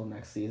locked until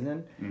next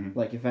season. Mm-hmm.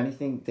 Like, if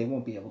anything, they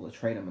won't be able to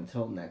trade him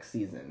until next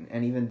season.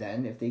 And even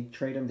then, if they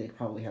trade him, they'd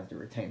probably have to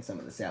retain some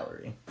of the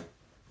salary.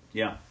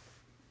 Yeah.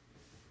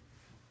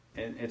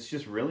 And it's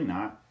just really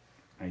not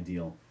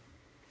ideal.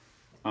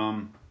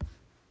 All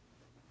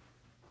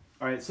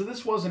right, so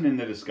this wasn't in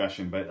the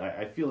discussion, but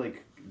I feel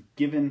like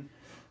given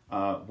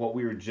what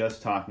we were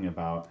just talking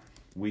about,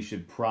 we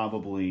should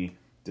probably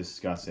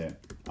discuss it.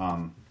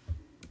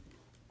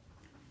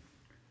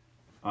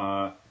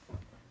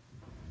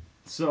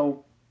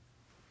 So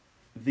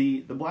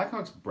the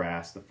Blackhawks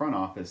brass, the front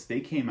office,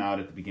 they came out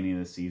at the beginning of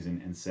the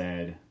season and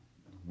said,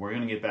 we're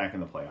going to get back in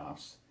the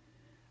playoffs.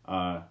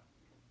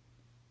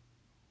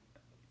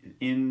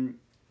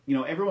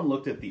 Everyone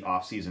looked at the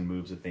offseason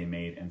moves that they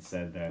made and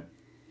said that,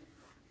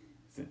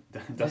 is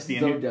it dusty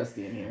in here? It's so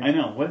dusty in here. I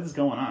know. What is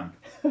going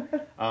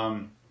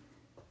on?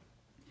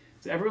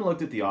 So everyone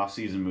looked at the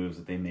offseason moves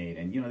that they made,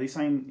 and they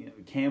signed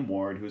Cam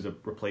Ward, who's a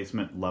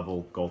replacement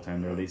level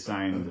goaltender. They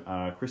signed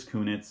Chris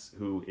Kunitz,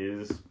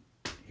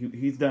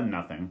 he's done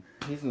nothing.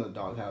 He's in the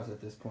doghouse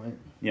at this point.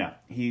 Yeah,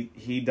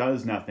 he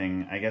does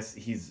nothing. I guess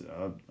he's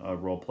a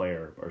role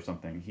player or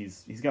something.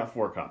 He's got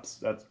 4 cups.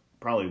 That's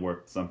probably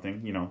worth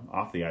something,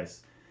 off the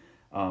ice.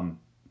 And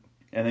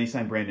then he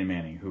signed Brandon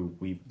Manning, who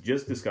we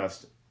just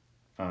discussed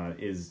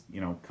is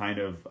kind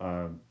of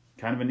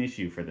an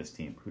issue for this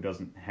team, who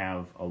doesn't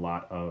have a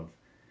lot of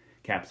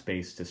cap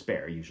space to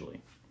spare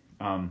usually.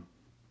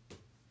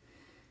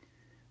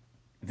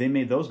 They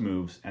made those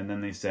moves, and then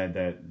they said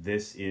that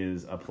this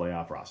is a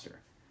playoff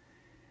roster.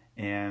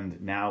 And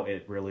now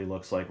it really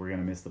looks like we're going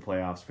to miss the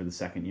playoffs for the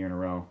second year in a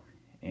row.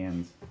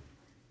 And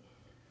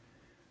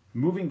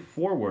moving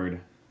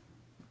forward,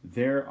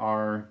 there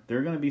are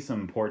going to be some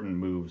important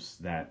moves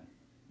that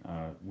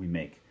we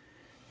make.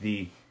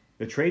 The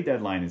trade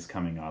deadline is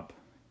coming up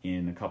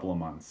in a couple of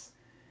months,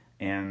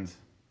 and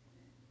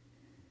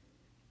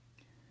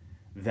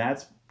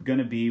that's going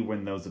to be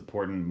when those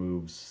important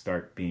moves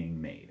start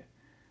being made.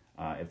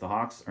 If the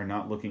Hawks are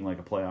not looking like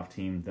a playoff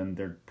team, then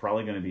they're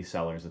probably going to be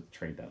sellers at the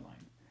trade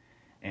deadline.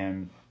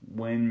 And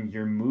when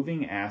you're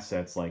moving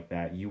assets like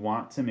that, you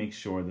want to make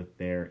sure that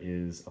there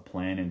is a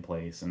plan in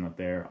place and that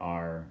there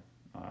are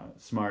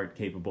smart,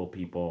 capable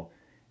people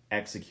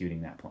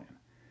executing that plan.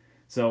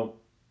 So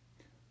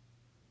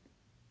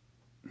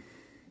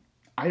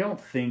I don't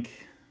think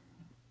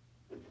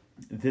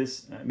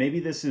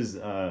maybe this is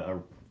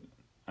an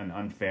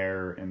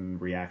unfair and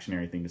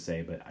reactionary thing to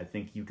say, but I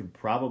think you could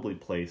probably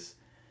place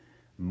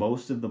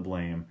most of the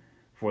blame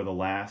for the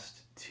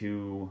last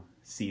 2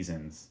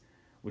 seasons,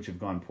 which have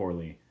gone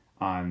poorly,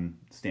 on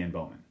Stan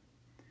Bowman.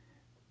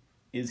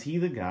 Is he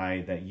the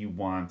guy that you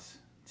want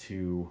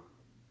to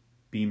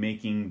be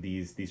making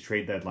these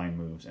trade deadline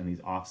moves and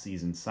these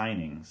off-season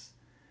signings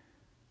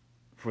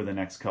for the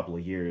next couple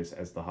of years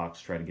as the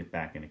Hawks try to get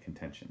back into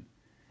contention?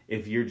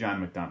 If you're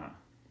John McDonough,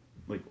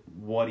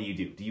 what do you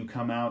do? Do you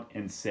come out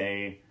and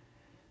say,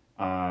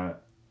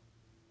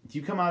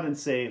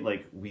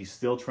 we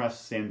still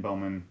trust Stan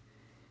Bowman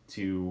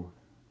to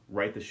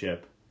right the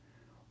ship?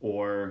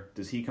 Or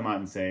does he come out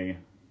and say,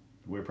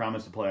 we're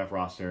promised a playoff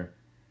roster,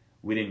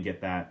 we didn't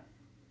get that,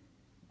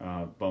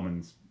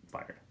 Bowman's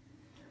fired?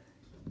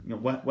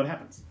 What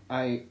happens?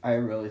 I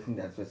really think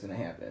that's what's going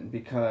to happen,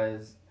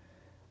 because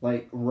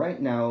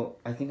right now,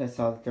 I think I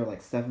saw that they're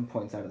 7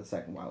 points out of the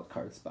second wild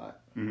card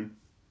spot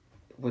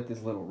with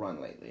this little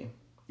run lately.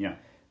 Yeah.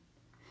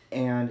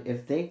 And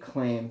if they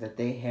claim that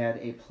they had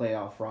a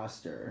playoff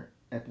roster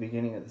at the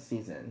beginning of the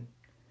season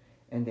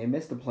and they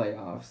missed the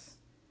playoffs,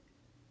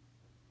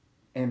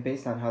 and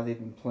based on how they've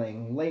been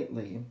playing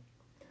lately,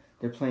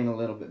 they're playing a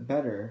little bit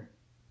better.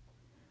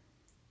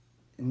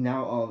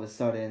 Now all of a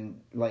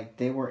sudden,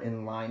 they were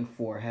in line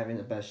for having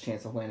the best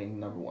chance of landing the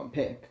number 1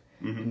 pick.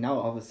 Mm-hmm. And now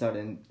all of a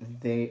sudden,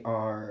 they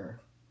are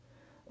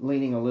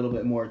leaning a little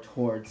bit more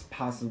towards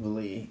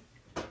possibly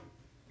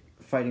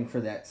fighting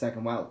for that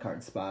second wild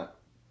card spot.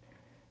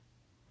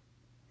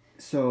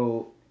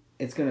 So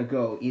it's going to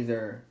go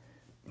either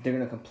they're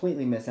going to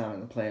completely miss out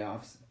on the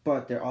playoffs,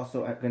 but they're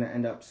also going to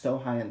end up so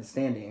high in the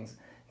standings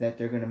that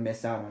they're going to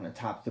miss out on a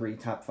top 3,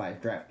 top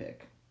 5 draft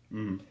pick.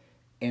 Mm-hmm.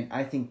 And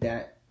I think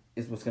that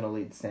is what's going to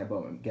lead to Stan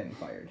Bowman getting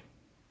fired.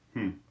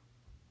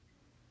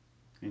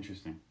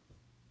 Interesting.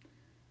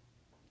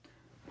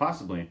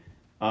 Possibly.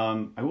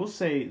 I will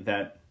say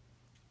that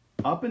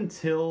up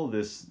until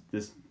this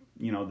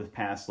the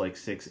past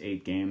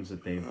 6-8 games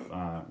that they've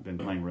been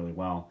playing really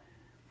well,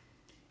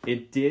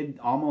 it did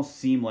almost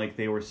seem like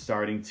they were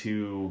starting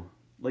to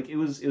it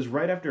was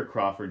right after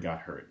Crawford got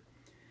hurt,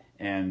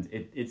 and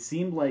it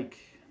seemed like,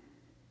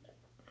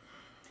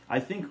 I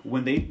think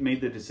when they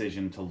made the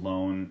decision to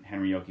loan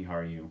Henri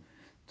Jokiharju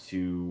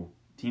to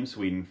Team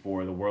Sweden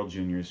for the World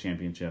Juniors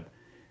Championship,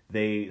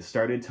 they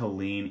started to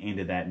lean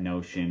into that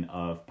notion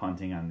of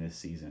punting on this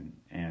season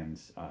and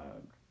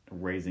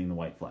raising the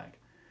white flag.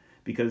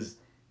 Because,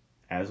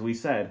 as we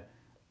said,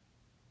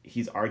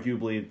 he's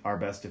arguably our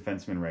best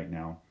defenseman right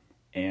now.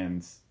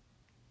 And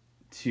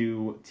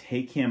to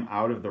take him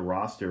out of the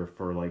roster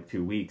for like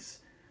 2 weeks,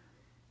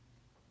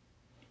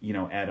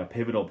 at a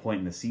pivotal point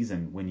in the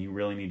season when you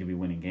really need to be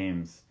winning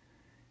games,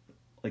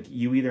 like,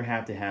 you either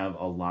have to have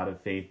a lot of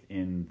faith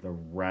in the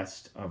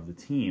rest of the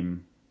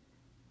team,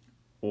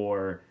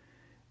 or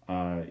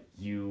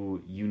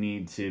you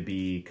need to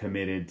be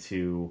committed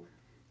to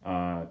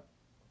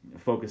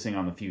focusing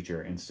on the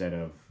future instead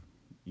of,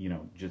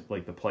 just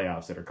like the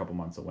playoffs that are a couple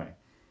months away.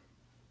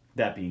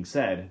 That being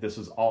said, this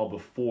was all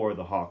before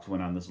the Hawks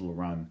went on this little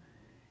run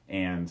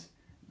and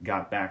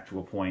got back to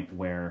a point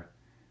where,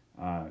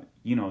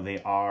 they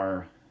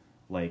are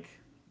like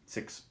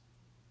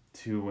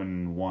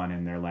 6-2-1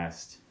 in their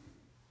last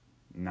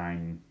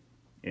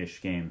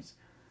 9-ish games.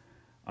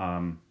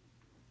 And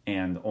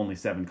only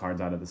 7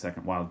 cards out of the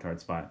second wild card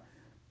spot,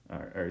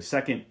 or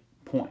second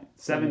point,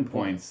 7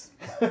 points.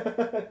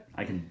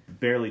 I can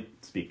barely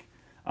speak.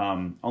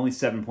 Only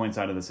 7 points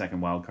out of the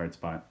second wild card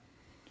spot,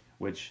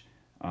 which,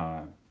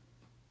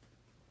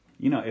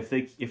 if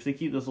they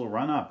keep this little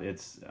run up,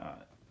 it's,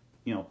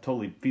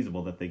 totally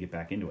feasible that they get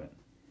back into it.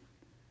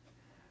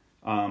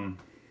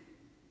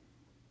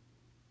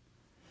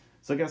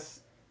 So I guess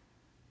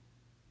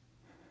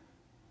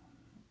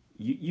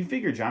you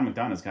figure John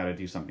McDonough's got to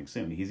do something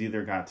soon. He's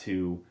either got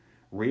to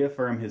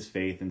reaffirm his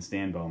faith in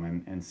Stan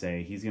Bowman and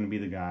say he's going to be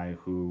the guy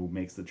who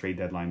makes the trade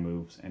deadline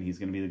moves, and he's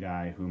going to be the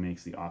guy who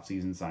makes the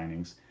offseason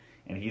signings,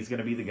 and he's going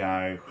to be the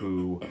guy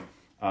who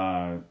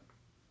hands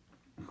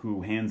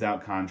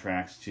out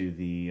contracts to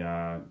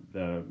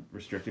the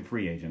restricted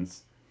free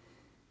agents,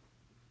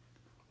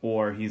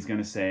 or he's going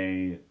to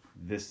say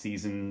this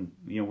season,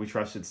 we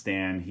trusted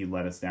Stan, he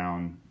let us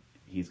down,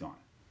 he's gone.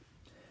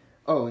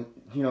 Oh,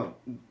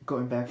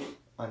 going back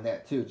on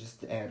that too,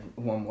 just to add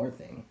one more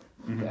thing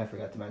that I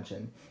forgot to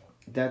mention.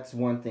 That's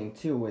one thing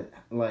too with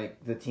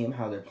like the team,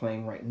 how they're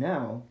playing right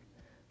now.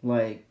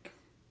 Like,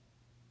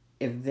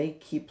 if they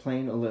keep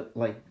playing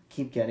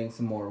keep getting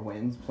some more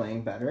wins,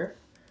 playing better,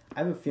 I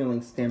have a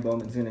feeling Stan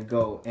Bowman's gonna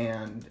go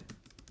and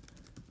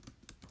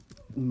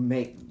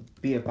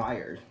be a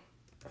buyer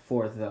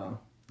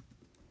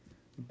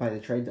by the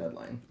trade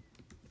deadline,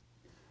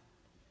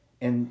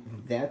 and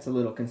that's a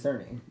little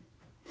concerning.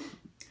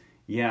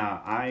 Yeah,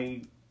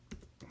 I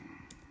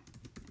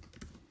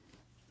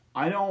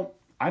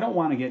don't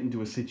want to get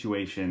into a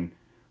situation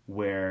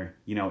where,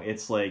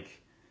 it's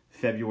like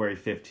February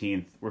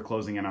 15th, we're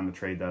closing in on the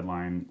trade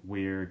deadline,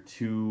 we're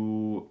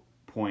 2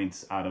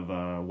 points out of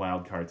a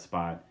wild card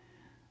spot,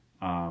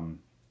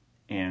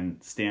 and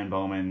Stan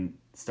Bowman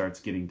starts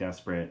getting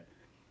desperate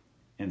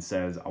and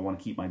says, I want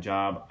to keep my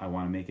job, I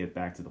want to make it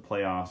back to the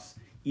playoffs.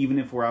 Even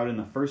if we're out in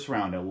the first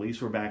round, at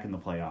least we're back in the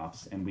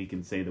playoffs, and we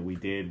can say that we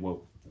did what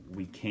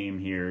we came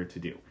here to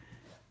do.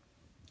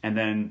 And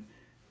then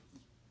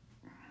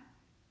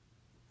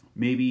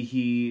maybe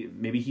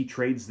he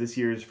trades this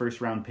year's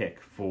first round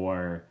pick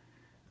for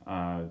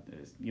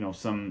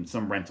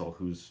some rental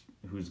who's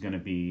going to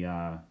be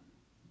I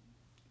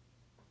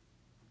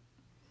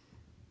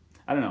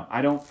don't know.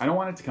 I don't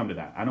want it to come to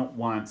that. I don't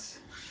want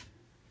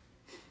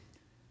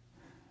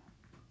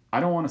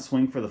to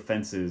swing for the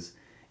fences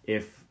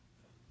if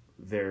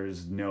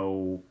there's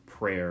no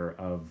prayer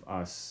of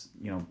us,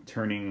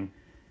 turning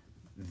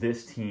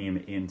this team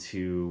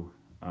into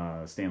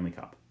Stanley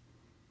Cup,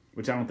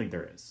 which I don't think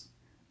there is.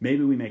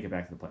 Maybe we make it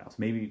back to the playoffs.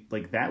 Maybe,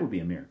 that would be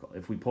a miracle.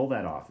 If we pull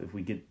that off, if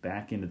we get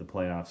back into the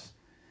playoffs,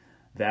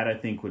 that I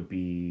think would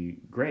be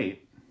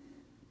great.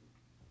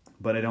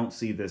 But I don't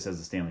see this as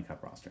a Stanley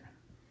Cup roster.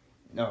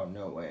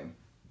 No way.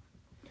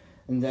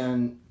 And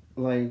then,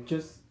 if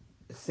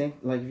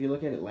you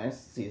look at it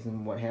last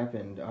season, what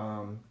happened,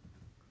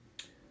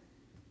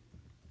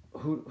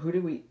 who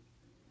did we,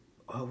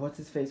 what's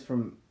his face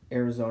from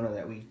Arizona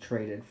that we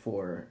traded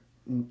for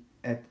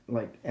at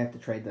the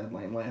trade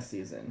deadline last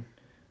season,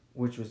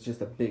 which was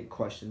just a big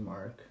question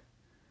mark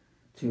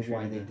to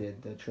why they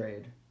did the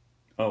trade.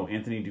 Oh,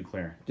 Anthony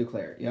Duclair.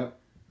 Duclair, yep.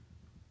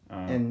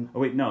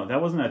 No,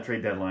 that wasn't a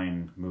trade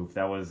deadline move.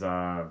 That was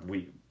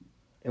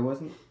It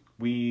wasn't.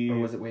 Or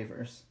was it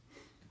waivers?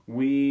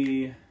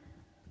 We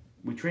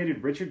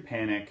traded Richard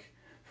Panik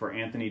for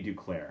Anthony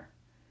Duclair,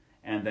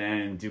 and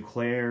then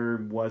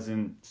Duclair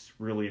wasn't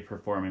really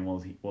performing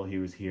while he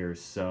was here.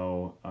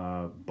 So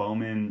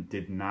Bowman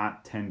did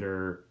not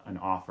tender an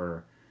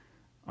offer,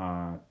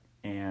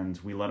 and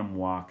we let him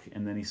walk.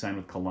 And then he signed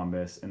with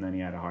Columbus, and then he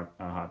had a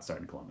hot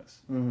start in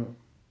Columbus.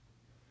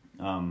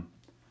 Mm-hmm.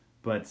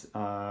 But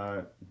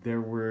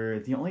there were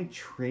the only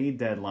trade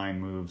deadline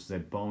moves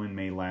that Bowman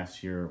made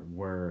last year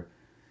were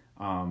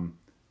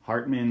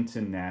Hartman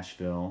to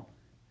Nashville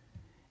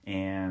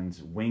and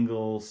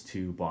Wingels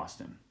to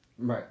Boston.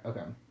 Right,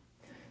 okay.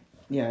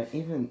 Yeah,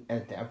 even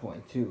at that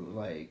point, too,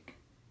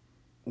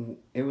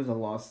 it was a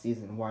lost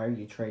season. Why are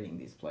you trading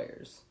these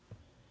players?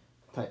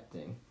 Type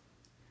thing.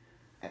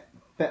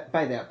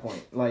 by that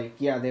point. Like,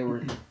 yeah, they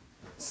were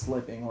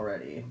slipping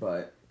already,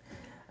 but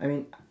I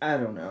mean, I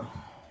don't know.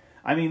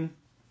 I mean,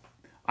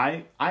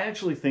 I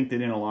actually think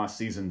that in a lost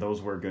season,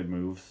 those were good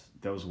moves.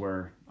 Those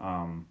were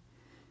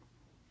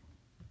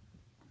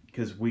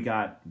because we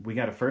got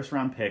a first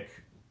round pick,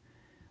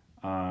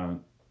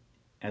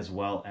 as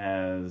well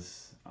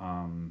as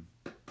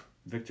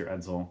Victor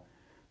Edsel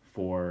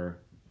for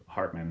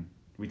Hartman.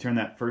 We turned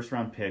that first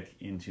round pick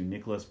into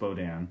Nicholas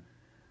Beaudin,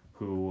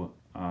 who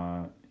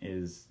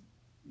is,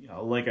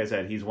 like I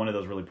said, he's one of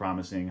those really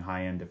promising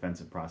high-end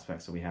defensive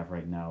prospects that we have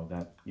right now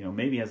that,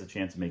 maybe has a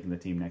chance of making the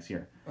team next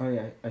year. Oh,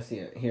 yeah, I see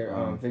it. Here,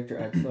 Victor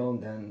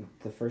Edsel, then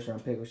the first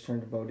round pick, which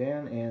turned to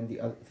Beaudin, and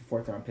the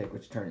fourth round pick,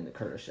 which turned into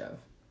Kurashev.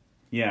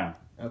 Yeah.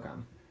 Okay.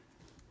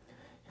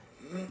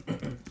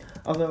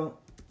 Although,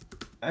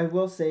 I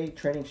will say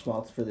trading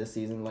Schmaltz for this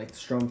season, like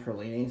Strome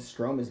Perlini,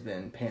 Strome has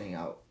been panning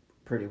out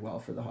pretty well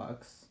for the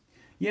Hawks.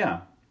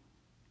 Yeah.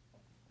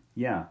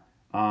 Yeah.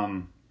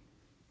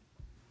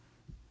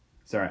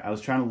 Sorry, I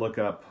was trying to look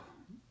up,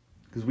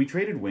 because we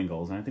traded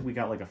Wingles, and I think we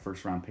got like a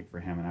first round pick for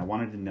him, and I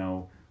wanted to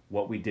know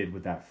what we did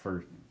with that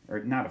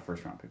not a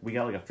first round pick. We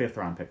got like a fifth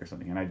round pick or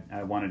something, and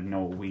I wanted to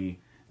know what we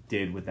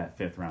did with that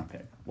fifth round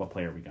pick, what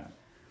player we got.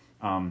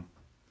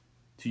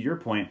 To your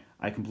point,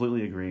 I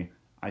completely agree.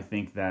 I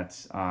think that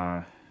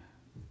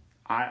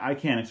I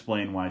can't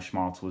explain why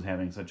Schmaltz was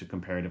having such a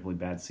comparatively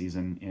bad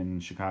season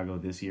in Chicago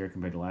this year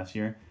compared to last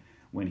year,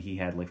 when he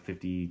had like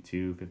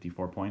 52,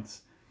 54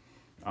 points.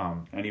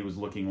 And he was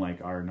looking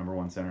like our number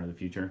one center of the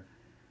future.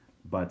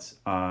 But,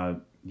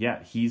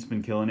 yeah, he's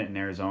been killing it in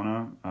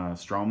Arizona.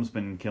 Strome's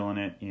been killing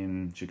it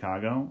in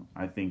Chicago.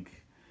 I think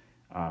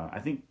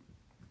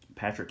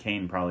Patrick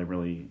Kane probably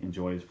really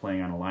enjoys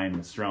playing on a line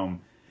with Strome,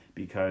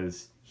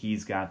 because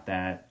he's got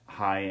that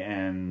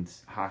high-end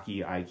hockey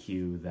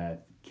IQ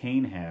that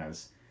Kane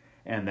has,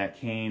 and that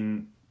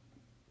Kane,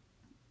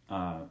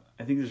 I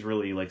think there's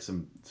really like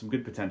some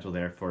good potential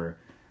there for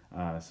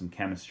some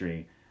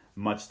chemistry,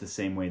 much the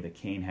same way that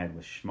Kane had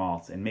with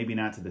Schmaltz, and maybe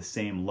not to the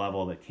same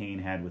level that Kane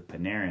had with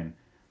Panarin,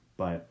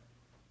 but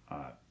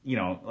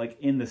like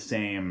in the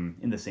same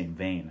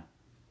vein.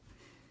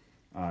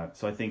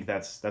 So I think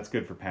that's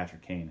good for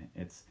Patrick Kane.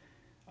 It's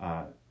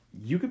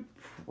you could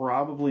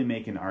probably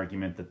make an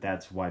argument that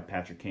that's why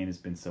Patrick Kane has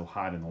been so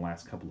hot in the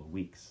last couple of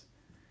weeks.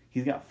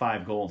 He's got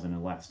 5 goals in the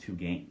last 2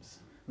 games.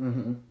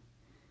 Mm-hmm.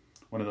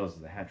 One of those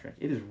is a hat trick.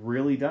 It is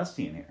really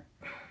dusty in here.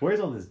 Where's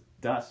all this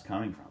dust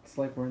coming from? It's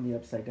like we're in the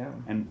Upside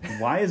Down. And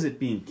why is it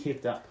being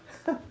kicked up?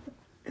 I'm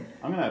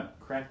going to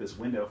crack this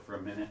window for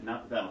a minute.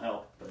 Not that that'll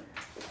help. But...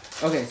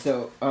 Okay,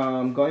 so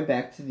going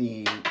back to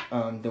the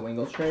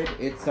Wingles trade,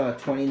 it's a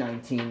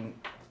 2019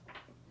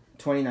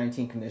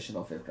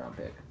 conditional 5th round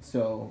pick.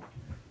 So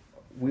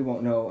we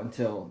won't know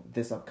until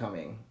this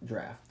upcoming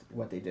draft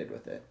what they did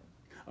with it.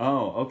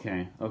 Oh,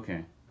 okay.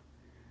 Okay.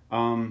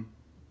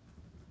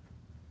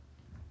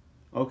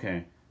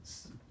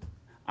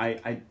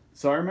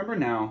 So I remember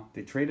now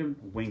they traded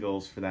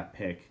Wingles for that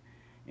pick,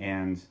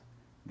 and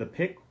the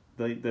pick,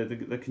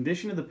 the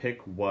condition of the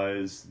pick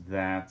was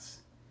that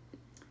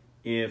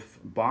if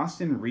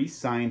Boston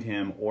re-signed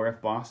him, or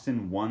if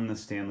Boston won the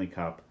Stanley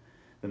Cup,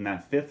 then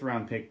that 5th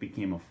round pick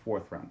became a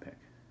 4th round pick,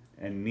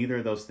 and neither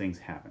of those things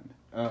happened.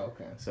 Oh,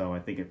 okay. So I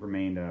think it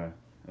remained a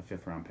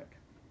 5th round pick.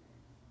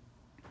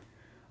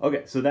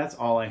 Okay, so that's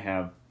all I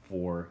have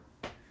for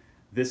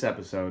this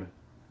episode.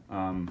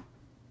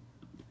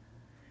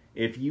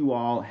 If you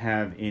all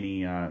have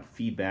any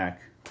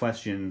feedback,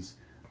 questions,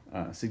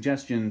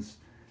 suggestions,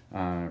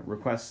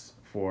 requests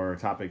for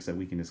topics that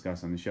we can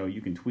discuss on the show,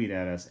 you can tweet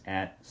at us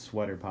at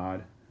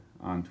SweaterPod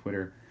on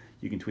Twitter.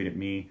 You can tweet at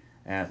me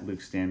at Luke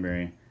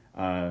Stanberry.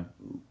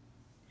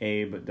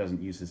 Abe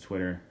doesn't use his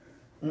Twitter.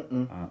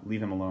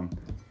 Leave him alone.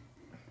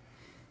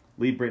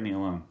 Leave Brittany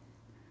alone.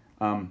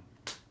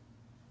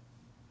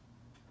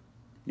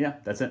 Yeah,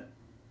 that's it.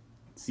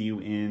 See you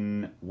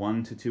in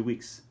 1 to 2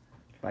 weeks.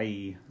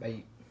 Bye.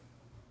 Bye.